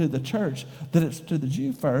the church that it's to the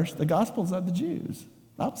Jew first. The gospel's of the Jews.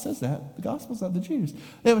 The Bible says that. The gospel's of the Jews.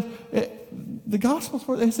 The gospel's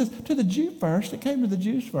for, it says to the Jew first. It came to the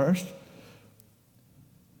Jews first.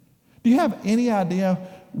 Do you have any idea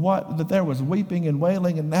that there was weeping and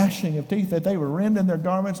wailing and gnashing of teeth, that they were rending their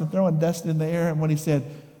garments and throwing dust in the air? And when he said,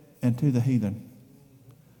 and to the heathen.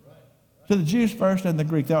 To the Jews first and the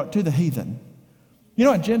Greek, to the heathen. You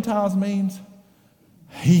know what Gentiles means?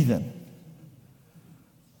 Heathen.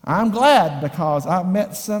 I'm glad because I've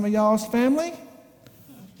met some of y'all's family,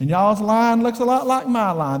 and y'all's line looks a lot like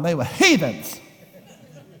my line. They were heathens.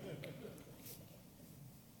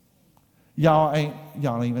 Y'all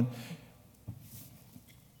even.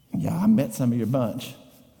 Yeah, I met some of your bunch.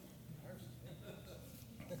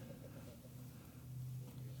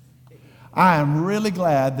 I am really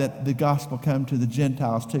glad that the gospel come to the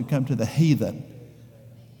Gentiles too, come to the heathen.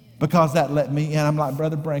 Because that let me in. I'm like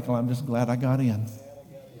Brother Brankle, I'm just glad I got in.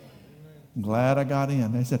 I'm glad I got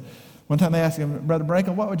in. They said, one time they asked him, Brother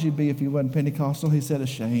Brankle, what would you be if you wasn't Pentecostal? He said,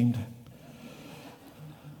 ashamed.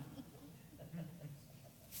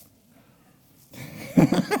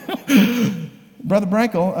 Brother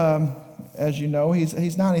Brankle, as you know,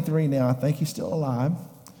 he's 93 now. I think he's still alive.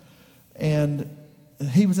 And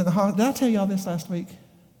he was in the hospital. Did I tell y'all this last week?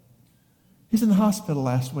 He's in the hospital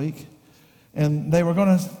last week. And they were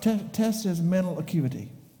going to test his mental acuity,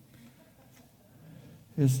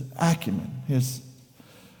 his acumen,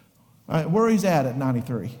 where he's at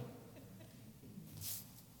 93.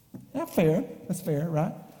 That's fair. That's fair,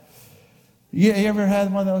 right? You ever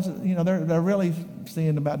had one of those, they're really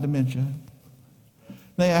seeing about dementia.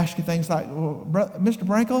 They ask you things like, well, Mr.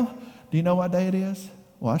 Brankle, do you know what day it is?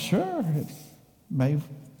 Well, sure. It's May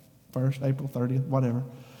 1st, April 30th, whatever.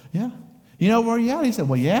 Yeah. You know where you at? He said,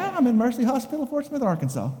 well, yeah, I'm in Mercy Hospital, Fort Smith,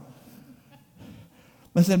 Arkansas.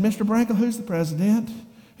 They said, Mr. Brankle, who's the president?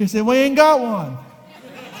 He said, we ain't got one.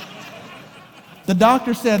 The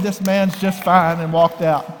doctor said, this man's just fine, and walked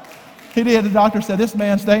out. He did. The doctor said, this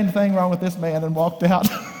man's there ain't anything wrong with this man, and walked out.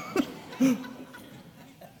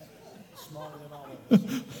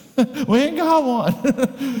 We ain't got one.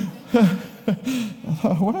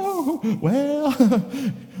 well,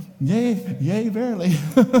 yea, verily.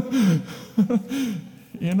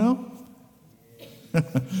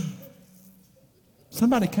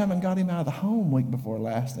 Somebody come and got him out of the home week before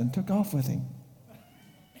last and took off with him.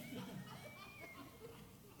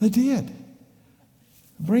 They did.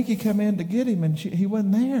 Brinky come in to get him, and he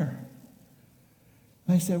wasn't there.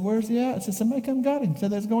 They said, where's he at? I said, somebody come got him.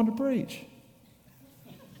 Said they was going to preach.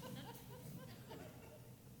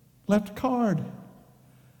 Left a card.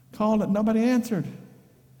 Called it, nobody answered.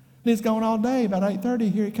 He's gone all day. About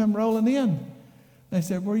 8:30, here he come rolling in. They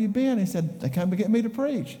said, where you been? He said, they come to get me to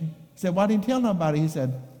preach. He said, why didn't you tell nobody? He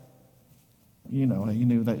said, he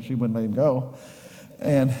knew that she wouldn't let him go.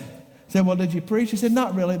 And said, well, did you preach? He said,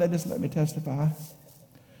 not really. They just let me testify.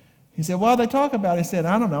 He said, what did they talk about? He said,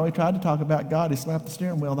 I don't know. He tried to talk about God. He slapped the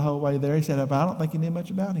steering wheel the whole way there. He said, I don't think he knew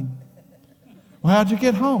much about him. Well, how'd you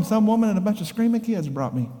get home? Some woman and a bunch of screaming kids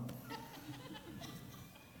brought me.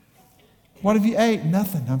 What have you ate?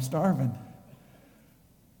 Nothing. I'm starving.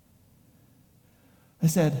 They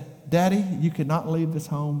said, Daddy, you cannot leave this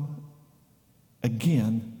home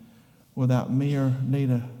again without me or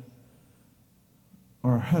Nita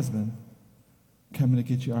or her husband coming to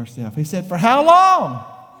get you ourselves. He said, for how long?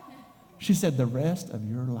 She said, the rest of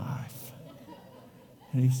your life.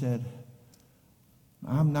 And he said,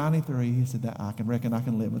 I'm 93. He said, that I can reckon I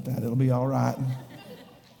can live with that. It'll be all right.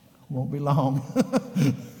 Won't be long.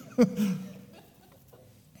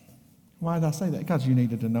 Why did I say that? Because you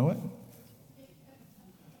needed to know it.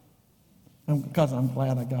 Because I'm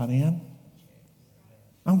glad I got in.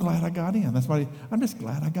 I'm glad I got in. That's why I'm just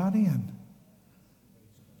glad I got in.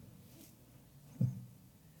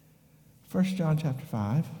 1 John chapter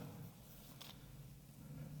 5.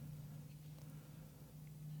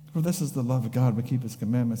 For this is the love of God, we keep his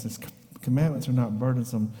commandments. His commandments are not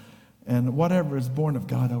burdensome, and whatever is born of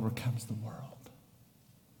God overcomes the world.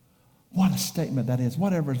 What a statement that is.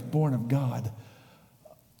 Whatever is born of God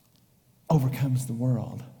overcomes the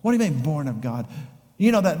world. What do you mean, born of God?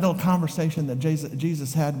 You know that little conversation that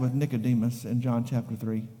Jesus had with Nicodemus in John chapter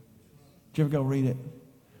 3? Did you ever go read it?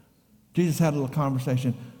 Jesus had a little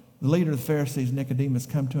conversation. The leader of the Pharisees, Nicodemus,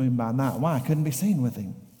 come to him by night. Why? Couldn't be seen with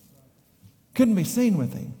him. Couldn't be seen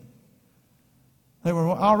with him. They were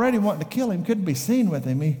already wanting to kill him. Couldn't be seen with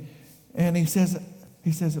him. He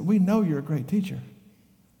says, we know you're a great teacher.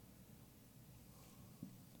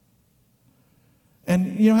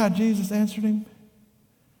 And you know how Jesus answered him?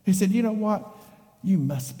 He said, you know what? You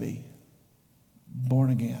must be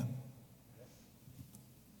born again.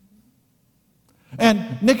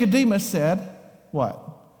 And Nicodemus said, what?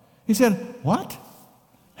 He said, what?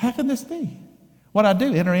 How can this be? What I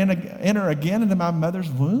do, enter again into my mother's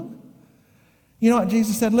womb? You know what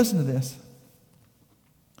Jesus said? Listen to this.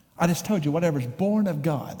 I just told you, whatever's born of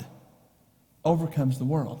God overcomes the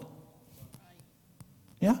world.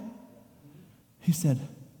 Yeah? He said,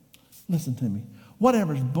 listen to me.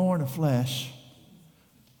 Whatever's born of flesh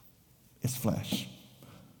is flesh.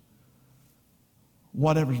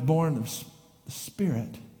 Whatever's born of the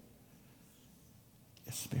Spirit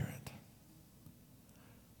is spirit.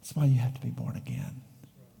 That's why you have to be born again.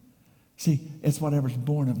 See, it's whatever's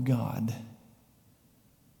born of God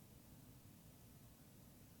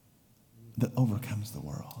that overcomes the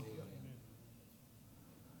world.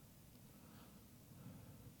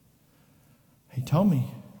 He told me,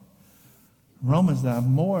 Romans, that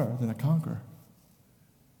I'm more than a conqueror.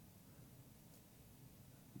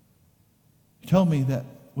 He told me that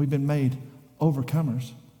we've been made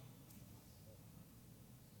overcomers.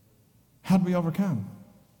 How did we overcome?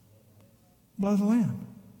 Blood of the Lamb.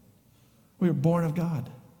 We were born of God.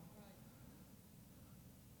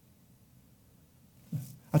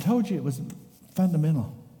 I told you it was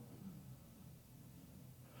fundamental.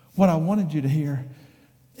 What I wanted you to hear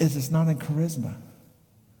is it's not in charisma.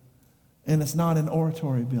 And it's not in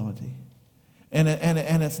oratory ability. And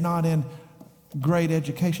it's not in great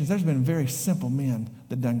educations. There's been very simple men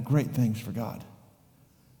that done great things for God.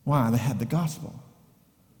 Why? They had the gospel.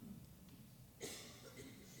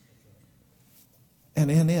 And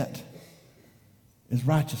in it is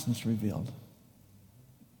righteousness revealed.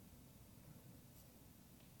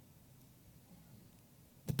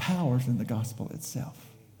 The power's in the gospel itself.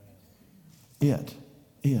 It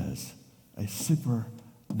is a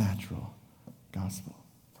supernatural gospel.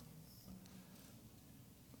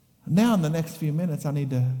 Now in the next few minutes, I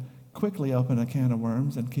need to quickly open a can of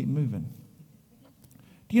worms and keep moving.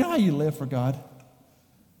 Do you know how you live for God?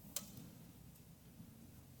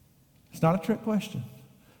 It's not a trick question,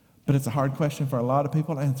 but it's a hard question for a lot of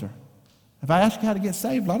people to answer. If I ask you how to get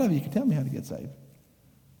saved, a lot of you can tell me how to get saved.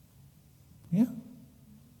 Yeah?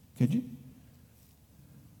 Could you?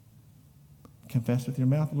 Confess with your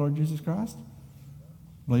mouth the Lord Jesus Christ.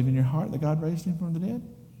 Believe in your heart that God raised him from the dead.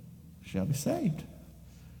 Shall be saved.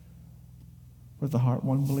 With the heart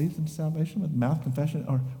one believes in salvation, with the mouth confession,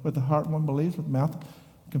 or with the heart one believes, with the mouth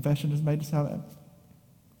confession is made to salvation.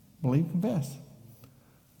 Believe, confess.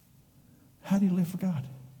 How do you live for God?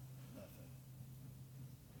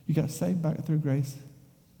 You got saved by grace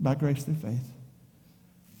through faith.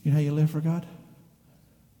 You know how you live for God?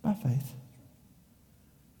 By faith.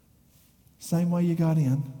 Same way you got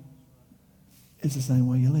in, it's the same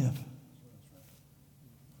way you live.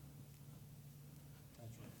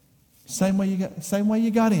 Same way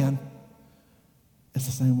you got in, it's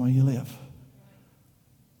the same way you live.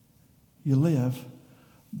 You live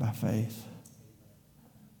by faith.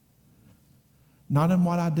 Not in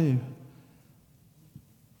what I do.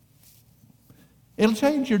 It'll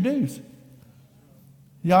change your dues.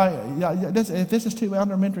 If this is too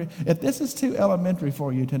elementary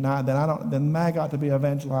for you tonight, then Mag ought to be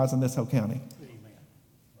evangelizing this whole county.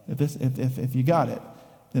 If you got it,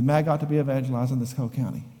 then Mag ought to be evangelizing this whole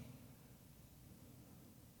county.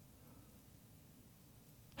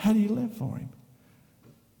 How do you live for him?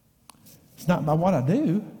 It's not by what I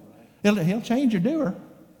do. He'll change your doer.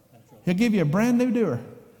 He'll give you a brand new doer.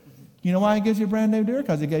 You know why he gives you a brand new doer?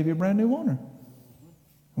 Because he gave you a brand new wanter.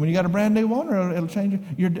 When you got a brand new wanter, it'll change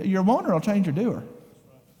your wanter will change your doer.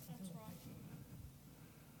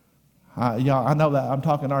 Y'all, I know that I'm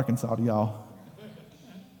talking Arkansas to y'all.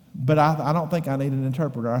 But I don't think I need an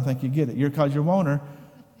interpreter. I think you get it. Because your wanter,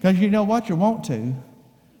 because you know what you want to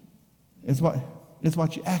is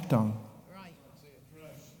what you act on. Right.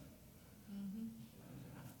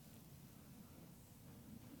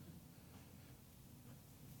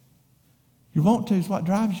 You want to is what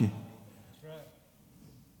drives you.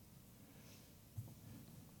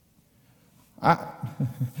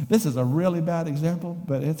 This is a really bad example,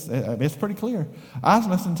 but it's pretty clear. I was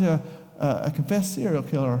listening to a confessed serial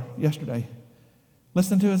killer yesterday.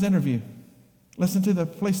 Listen to his interview. Listen to the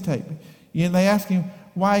police tape. They asked him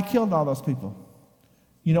why he killed all those people.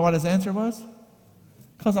 You know what his answer was?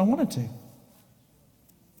 Because I wanted to.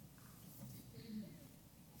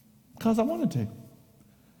 Because I wanted to.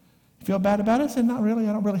 Feel bad about it? I said, not really.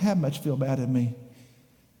 I don't really have much feel bad in me.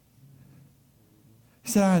 He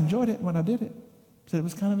said, I enjoyed it when I did it. He said, it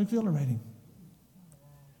was kind of exhilarating.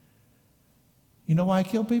 You know why he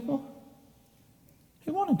killed people? He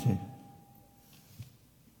wanted to.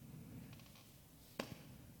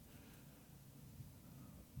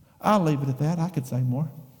 I'll leave it at that. I could say more.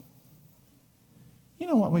 You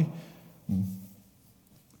know what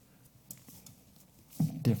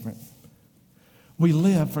different. We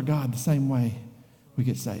live for God the same way we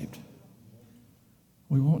get saved.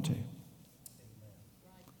 We want to.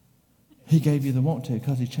 He gave you the want to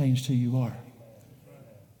because he changed who you are.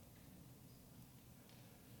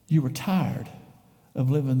 You were tired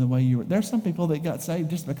of living the way you were. There's some people that got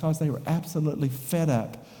saved just because they were absolutely fed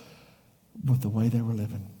up with the way they were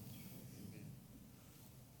living.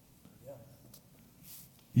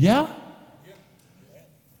 Yeah?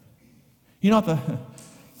 You know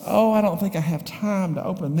I don't think I have time to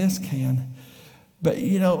open this can. But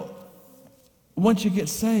once you get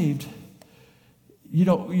saved,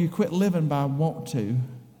 you quit living by want to.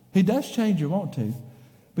 He does change your want to.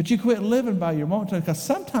 But you quit living by your want to, because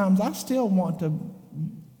sometimes I still want to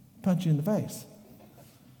punch you in the face.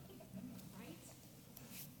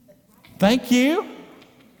 Thank you.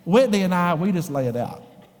 Whitney and I, we just lay it out.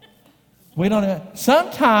 We don't.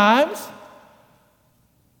 Sometimes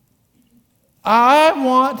I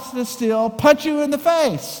want to still punch you in the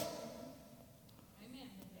face.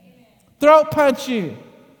 Throat punch you.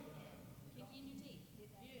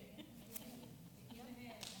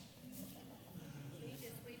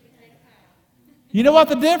 You know what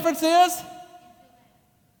the difference is?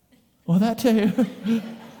 Well, that too.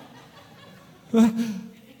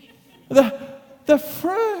 The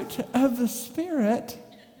fruit of the Spirit.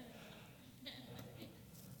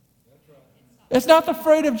 It's not the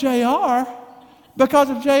fruit of JR. Because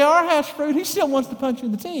if JR has fruit, he still wants to punch you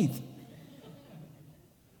in the teeth.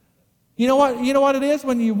 You know what it is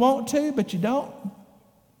when you want to, but you don't?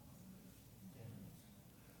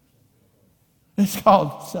 It's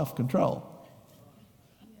called self-control.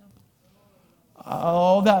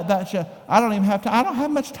 Oh, that should, I don't even have time. I don't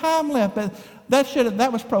have much time left, but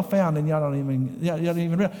that was profound, and y'all don't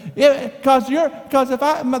even realize. Because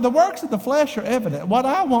the works of the flesh are evident. What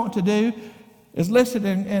I want to do is listed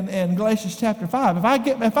in Galatians chapter 5.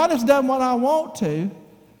 If I just done what I want to,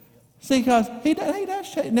 see, because he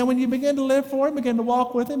does change. Now, when you begin to live for him, begin to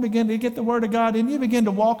walk with him, begin to get the word of God in you, begin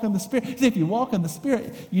to walk in the Spirit. See, if you walk in the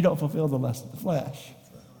Spirit, you don't fulfill the lust of the flesh.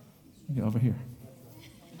 Go over here.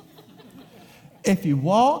 If you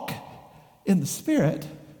walk in the Spirit,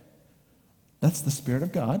 that's the Spirit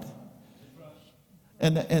of God.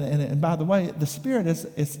 And by the way, the Spirit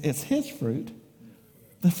it's His fruit.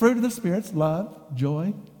 The fruit of the Spirit's love,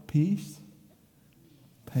 joy, peace,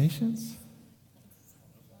 patience,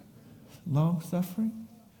 long-suffering,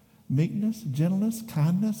 meekness, gentleness,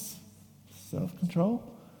 kindness, self-control.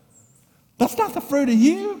 That's not the fruit of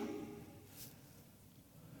you.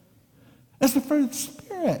 That's the fruit of the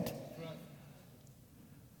Spirit.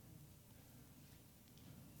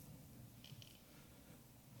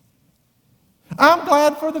 I'm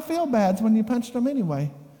glad for the feel-bads when you punched them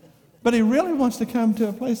anyway. But he really wants to come to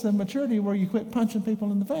a place of maturity where you quit punching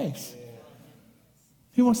people in the face.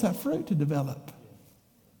 He wants that fruit to develop.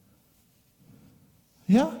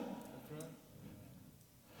 Yeah?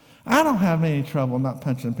 I don't have any trouble not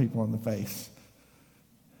punching people in the face.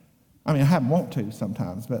 I mean, I want to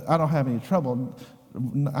sometimes, but I don't have any trouble.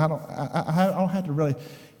 I don't have to really.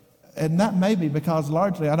 And that may be because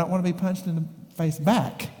largely I don't want to be punched in the face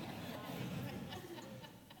back.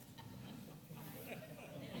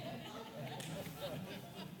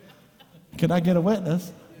 Can I get a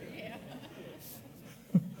witness?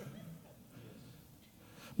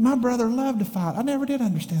 My brother loved to fight. I never did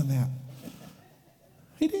understand that.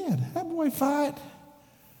 He did. That boy fight.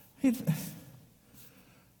 Can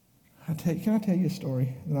I tell you a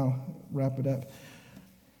story? And I'll wrap it up.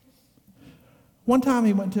 One time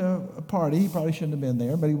he went to a party. He probably shouldn't have been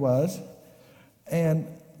there, but he was. And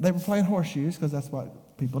they were playing horseshoes, because that's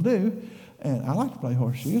what people do. And I like to play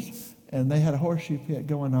horseshoes. And they had a horseshoe pit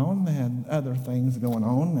going on. They had other things going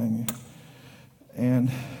on.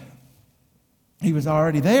 And he was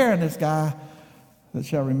already there, and this guy that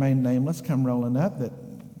shall remain nameless come rolling up, that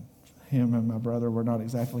him and my brother were not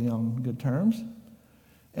exactly on good terms.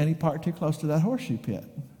 And he parked too close to that horseshoe pit.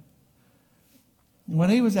 When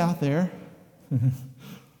he was out there,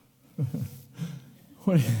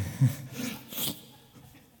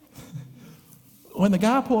 when the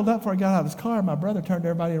guy pulled up before he got out of his car, my brother turned to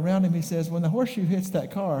everybody around him. He says, when the horseshoe hits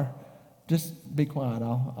that car, just be quiet.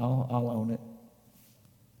 I'll own it.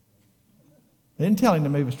 They didn't tell him to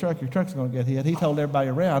move his truck. Your truck's going to get hit. He told everybody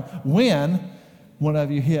around, when one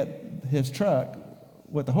of you hit his truck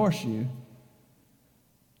with the horseshoe.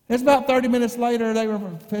 It's about 30 minutes later, they were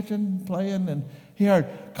pitching, playing, and he heard,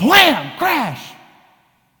 clam, crash.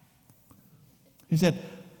 He said,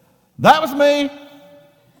 that was me.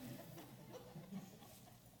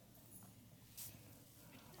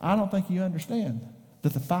 I don't think you understand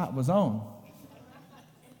that the fight was on.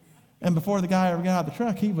 And before the guy ever got out of the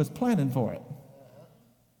truck, he was planning for it.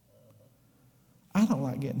 I don't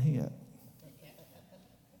like getting hit.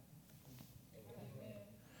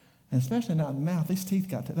 And especially not in the mouth. These teeth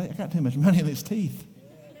got too much money in these teeth.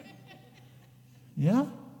 Yeah?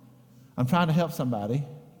 I'm trying to help somebody.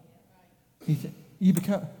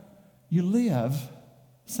 You live,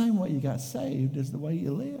 same way you got saved is the way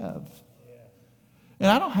you live. And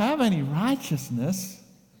I don't have any righteousness.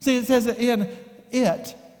 See, it says in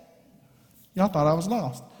it, y'all thought I was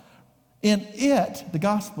lost. In it, the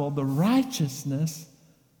gospel, the righteousness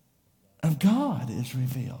of God is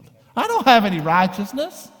revealed. I don't have any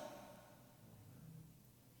righteousness.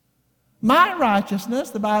 My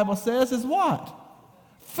righteousness, the Bible says, is what?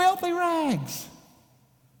 Filthy rags.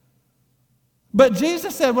 But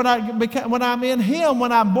Jesus said, when I'm in Him,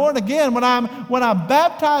 when I'm born again, when I'm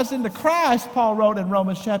baptized into Christ, Paul wrote in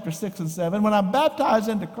Romans chapter 6 and 7, when I'm baptized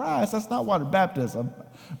into Christ, that's not water baptism,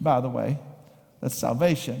 by the way. That's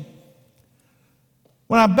salvation.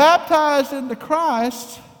 When I'm baptized into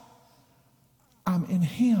Christ, I'm in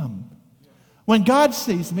Him. When God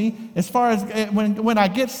sees me, as far as when I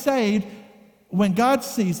get saved, when God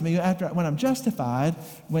sees me, when I'm justified,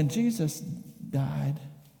 when Jesus died,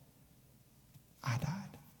 I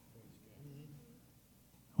died.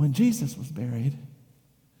 When Jesus was buried,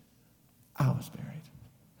 I was buried.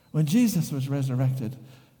 When Jesus was resurrected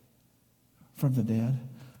from the dead,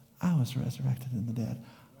 I was resurrected in the dead.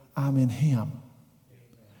 I'm in Him.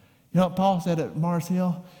 You know what Paul said at Mars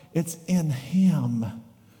Hill? It's in Him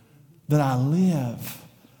that I live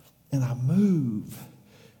and I move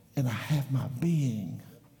and I have my being.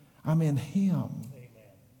 I'm in Him.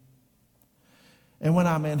 And when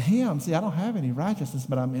I'm in Him, see, I don't have any righteousness,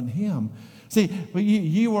 but I'm in Him. See,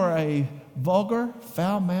 you were a vulgar,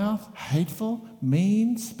 foul-mouthed, hateful,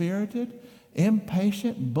 mean-spirited,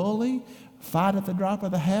 impatient, bully, fight at the drop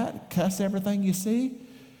of the hat, cuss everything you see.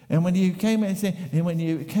 And when you came in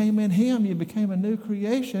Him, you became a new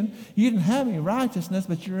creation. You didn't have any righteousness,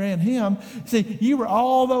 but you're in Him. See, you were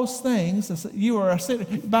all those things. You were a sinner.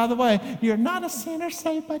 By the way, you're not a sinner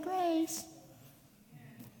saved by grace.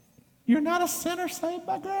 You're not a sinner saved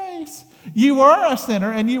by grace. You were a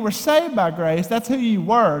sinner and you were saved by grace. That's who you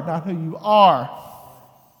were, not who you are.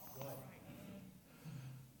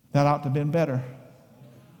 That ought to have been better.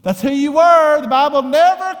 That's who you were. The Bible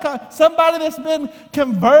never, somebody that's been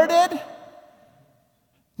converted,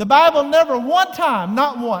 the Bible never one time,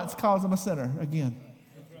 not once, calls them a sinner again.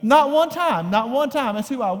 Not one time, not one time. That's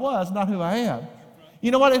who I was, not who I am. You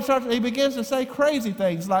know what? He begins to say crazy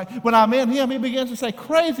things. Like when I'm in Him, He begins to say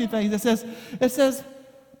crazy things. It says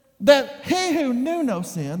that He who knew no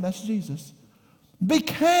sin, that's Jesus,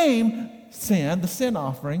 became sin, the sin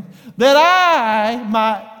offering, that I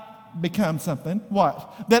might become something.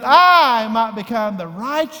 What? That I might become the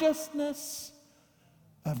righteousness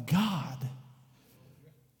of God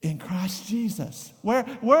in Christ Jesus. Where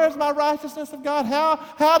is my righteousness of God?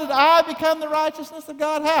 How did I become the righteousness of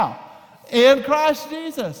God? How? In Christ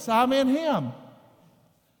Jesus. I'm in Him.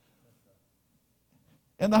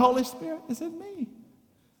 And the Holy Spirit is in me.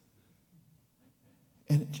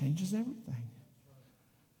 And it changes everything.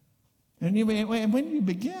 And when you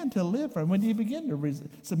begin to live for Him, when you begin to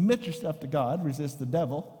submit yourself to God, resist the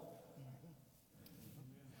devil,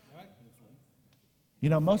 You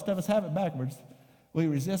know, most of us have it backwards. We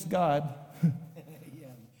resist God, Yeah,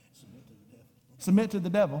 submit to the devil. submit to the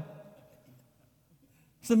devil.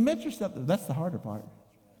 Submit yourself. That's the harder part.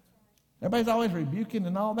 Everybody's always rebuking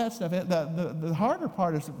and all that stuff. The harder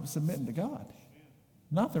part is submitting to God,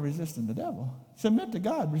 not the resisting the devil. Submit to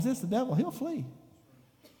God, resist the devil, he'll flee.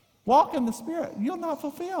 Walk in the Spirit. You'll not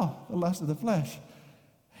fulfill the lust of the flesh.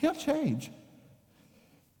 He'll change.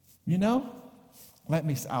 You know, let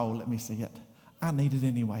me see it. I need it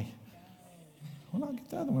anyway. Well, I'll get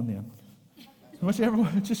the other one then. Whichever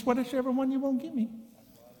one you won't give me.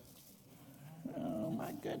 Oh,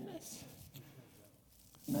 my goodness.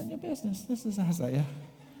 None of your business. This is Isaiah.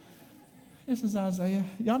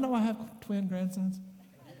 Y'all know I have twin grandsons?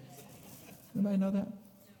 Anybody know that?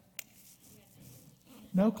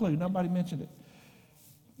 No clue. Nobody mentioned it.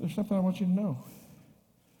 There's something I want you to know.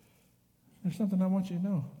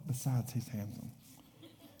 Besides, he's handsome.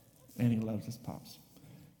 And he loves his pops.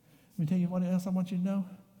 Let me tell you what else I want you to know.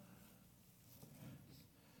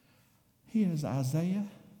 He is Isaiah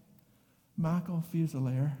Michael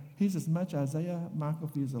Fusilier. He's as much Isaiah Michael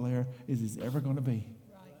Fusilier as he's ever going to be.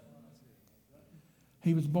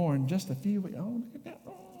 He was born just a few weeks. Oh, look at that.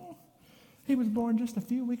 Oh. He was born just a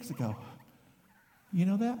few weeks ago. You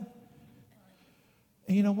know that?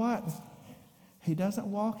 And you know what? He doesn't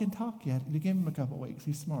walk and talk yet. You give him a couple weeks.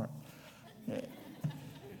 He's smart.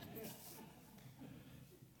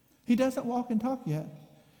 He doesn't walk and talk yet.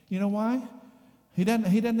 You know why? He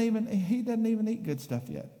doesn't even eat good stuff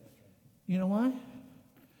yet. You know why?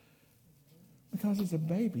 Because he's a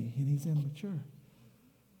baby and he's immature.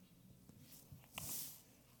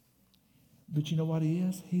 But you know what he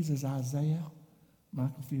is? He's as Isaiah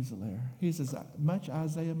Michael Fusilier. He's as much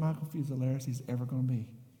Isaiah Michael Fusilier as he's ever going to be.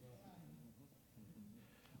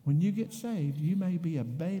 When you get saved, you may be a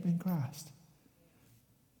babe in Christ,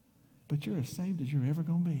 but you're as saved as you're ever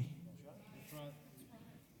going to be.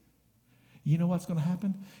 You know what's going to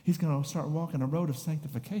happen? He's going to start walking a road of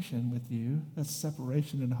sanctification with you. That's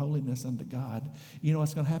separation and holiness unto God. You know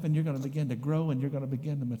what's going to happen? You're going to begin to grow and you're going to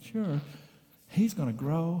begin to mature. He's going to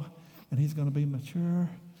grow and he's going to be mature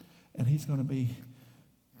and he's going to be,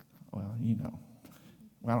 well, you know.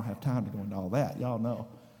 Well, I don't have time to go into all that. Y'all know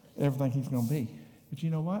everything he's going to be. But you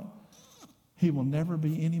know what? He will never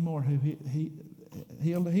be any more who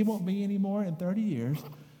he won't be any more in 30 years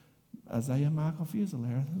Isaiah Michael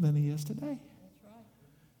Fusilier than he is today. That's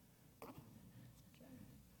right.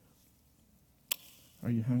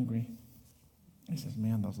 Are you hungry? He says,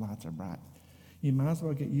 man, those lights are bright. You might as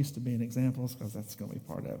well get used to being examples because that's going to be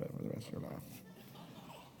part of it for the rest of your life.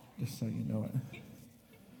 Just so you know it.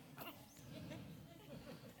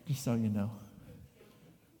 Just so you know.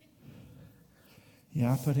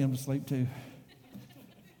 Yeah, I put him to sleep too.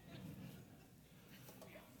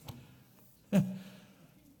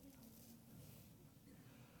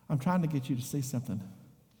 I'm trying to get you to see something.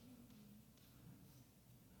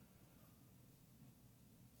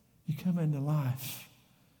 You come into life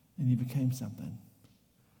and you became something.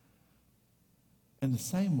 In the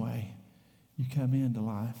same way, you come into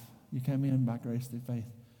life. You come in by grace through faith.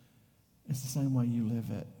 It's the same way you live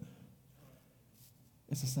it.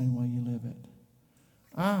 It's the same way you live it.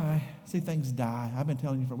 See, things die. I've been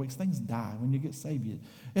telling you for weeks, things die when you get saved.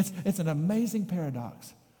 It's an amazing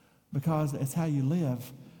paradox because it's how you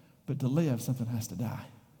live, but to live, something has to die.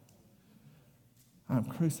 I'm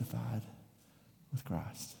crucified with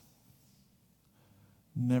Christ.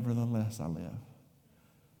 Nevertheless, I live.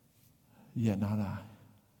 Yet not I.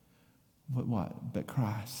 But what? But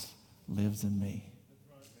Christ lives in me.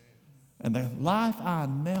 And the life I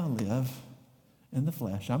now live in the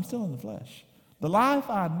flesh, I'm still in the flesh. The life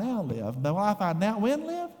I now live, when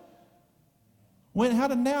live? How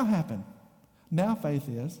did now happen? Now faith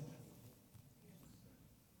is.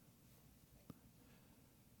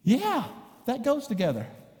 Yeah, that goes together.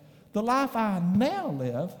 The life I now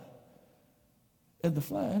live in the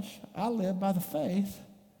flesh, I live by the faith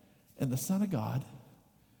in the Son of God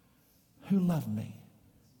who loved me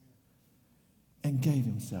and gave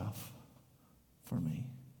himself for me.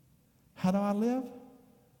 How do I live?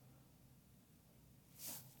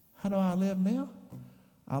 How do I live now?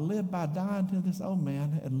 I live by dying to this old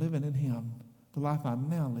man and living in him. The life I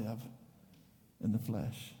now live in the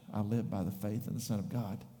flesh, I live by the faith in the Son of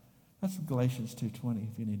God. That's Galatians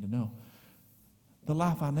 2:20 if you need to know. The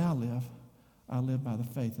life I now live, I live by the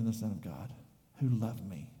faith in the Son of God who loved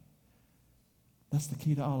me. That's the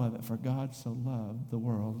key to all of it. For God so loved the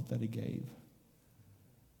world that he gave.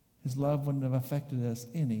 His love wouldn't have affected us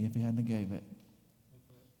any if he hadn't gave it.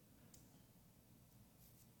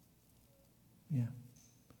 Yeah.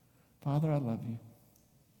 Father, I love you.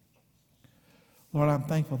 Lord, I'm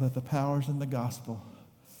thankful that the power's in the gospel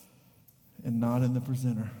and not in the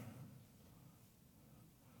presenter.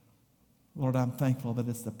 Lord, I'm thankful that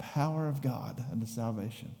it's the power of God unto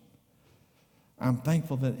salvation. I'm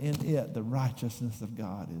thankful that in it the righteousness of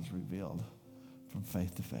God is revealed from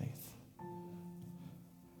faith to faith.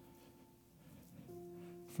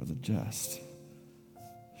 For the just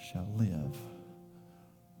shall live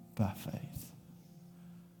by faith.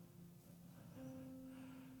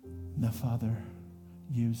 Now, Father,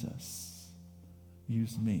 use us,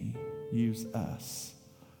 use me, use us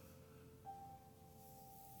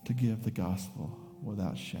to give the gospel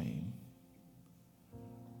without shame,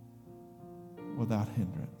 without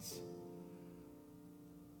hindrance.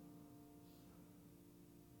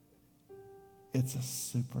 It's a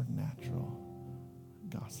supernatural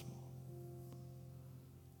gospel.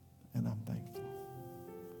 And I'm thankful.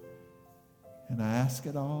 And I ask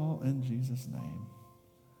it all in Jesus' name.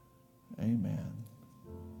 Amen.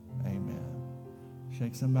 Amen.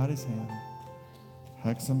 Shake somebody's hand.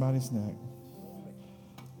 Hug somebody's neck.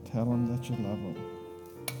 Tell them that you love them.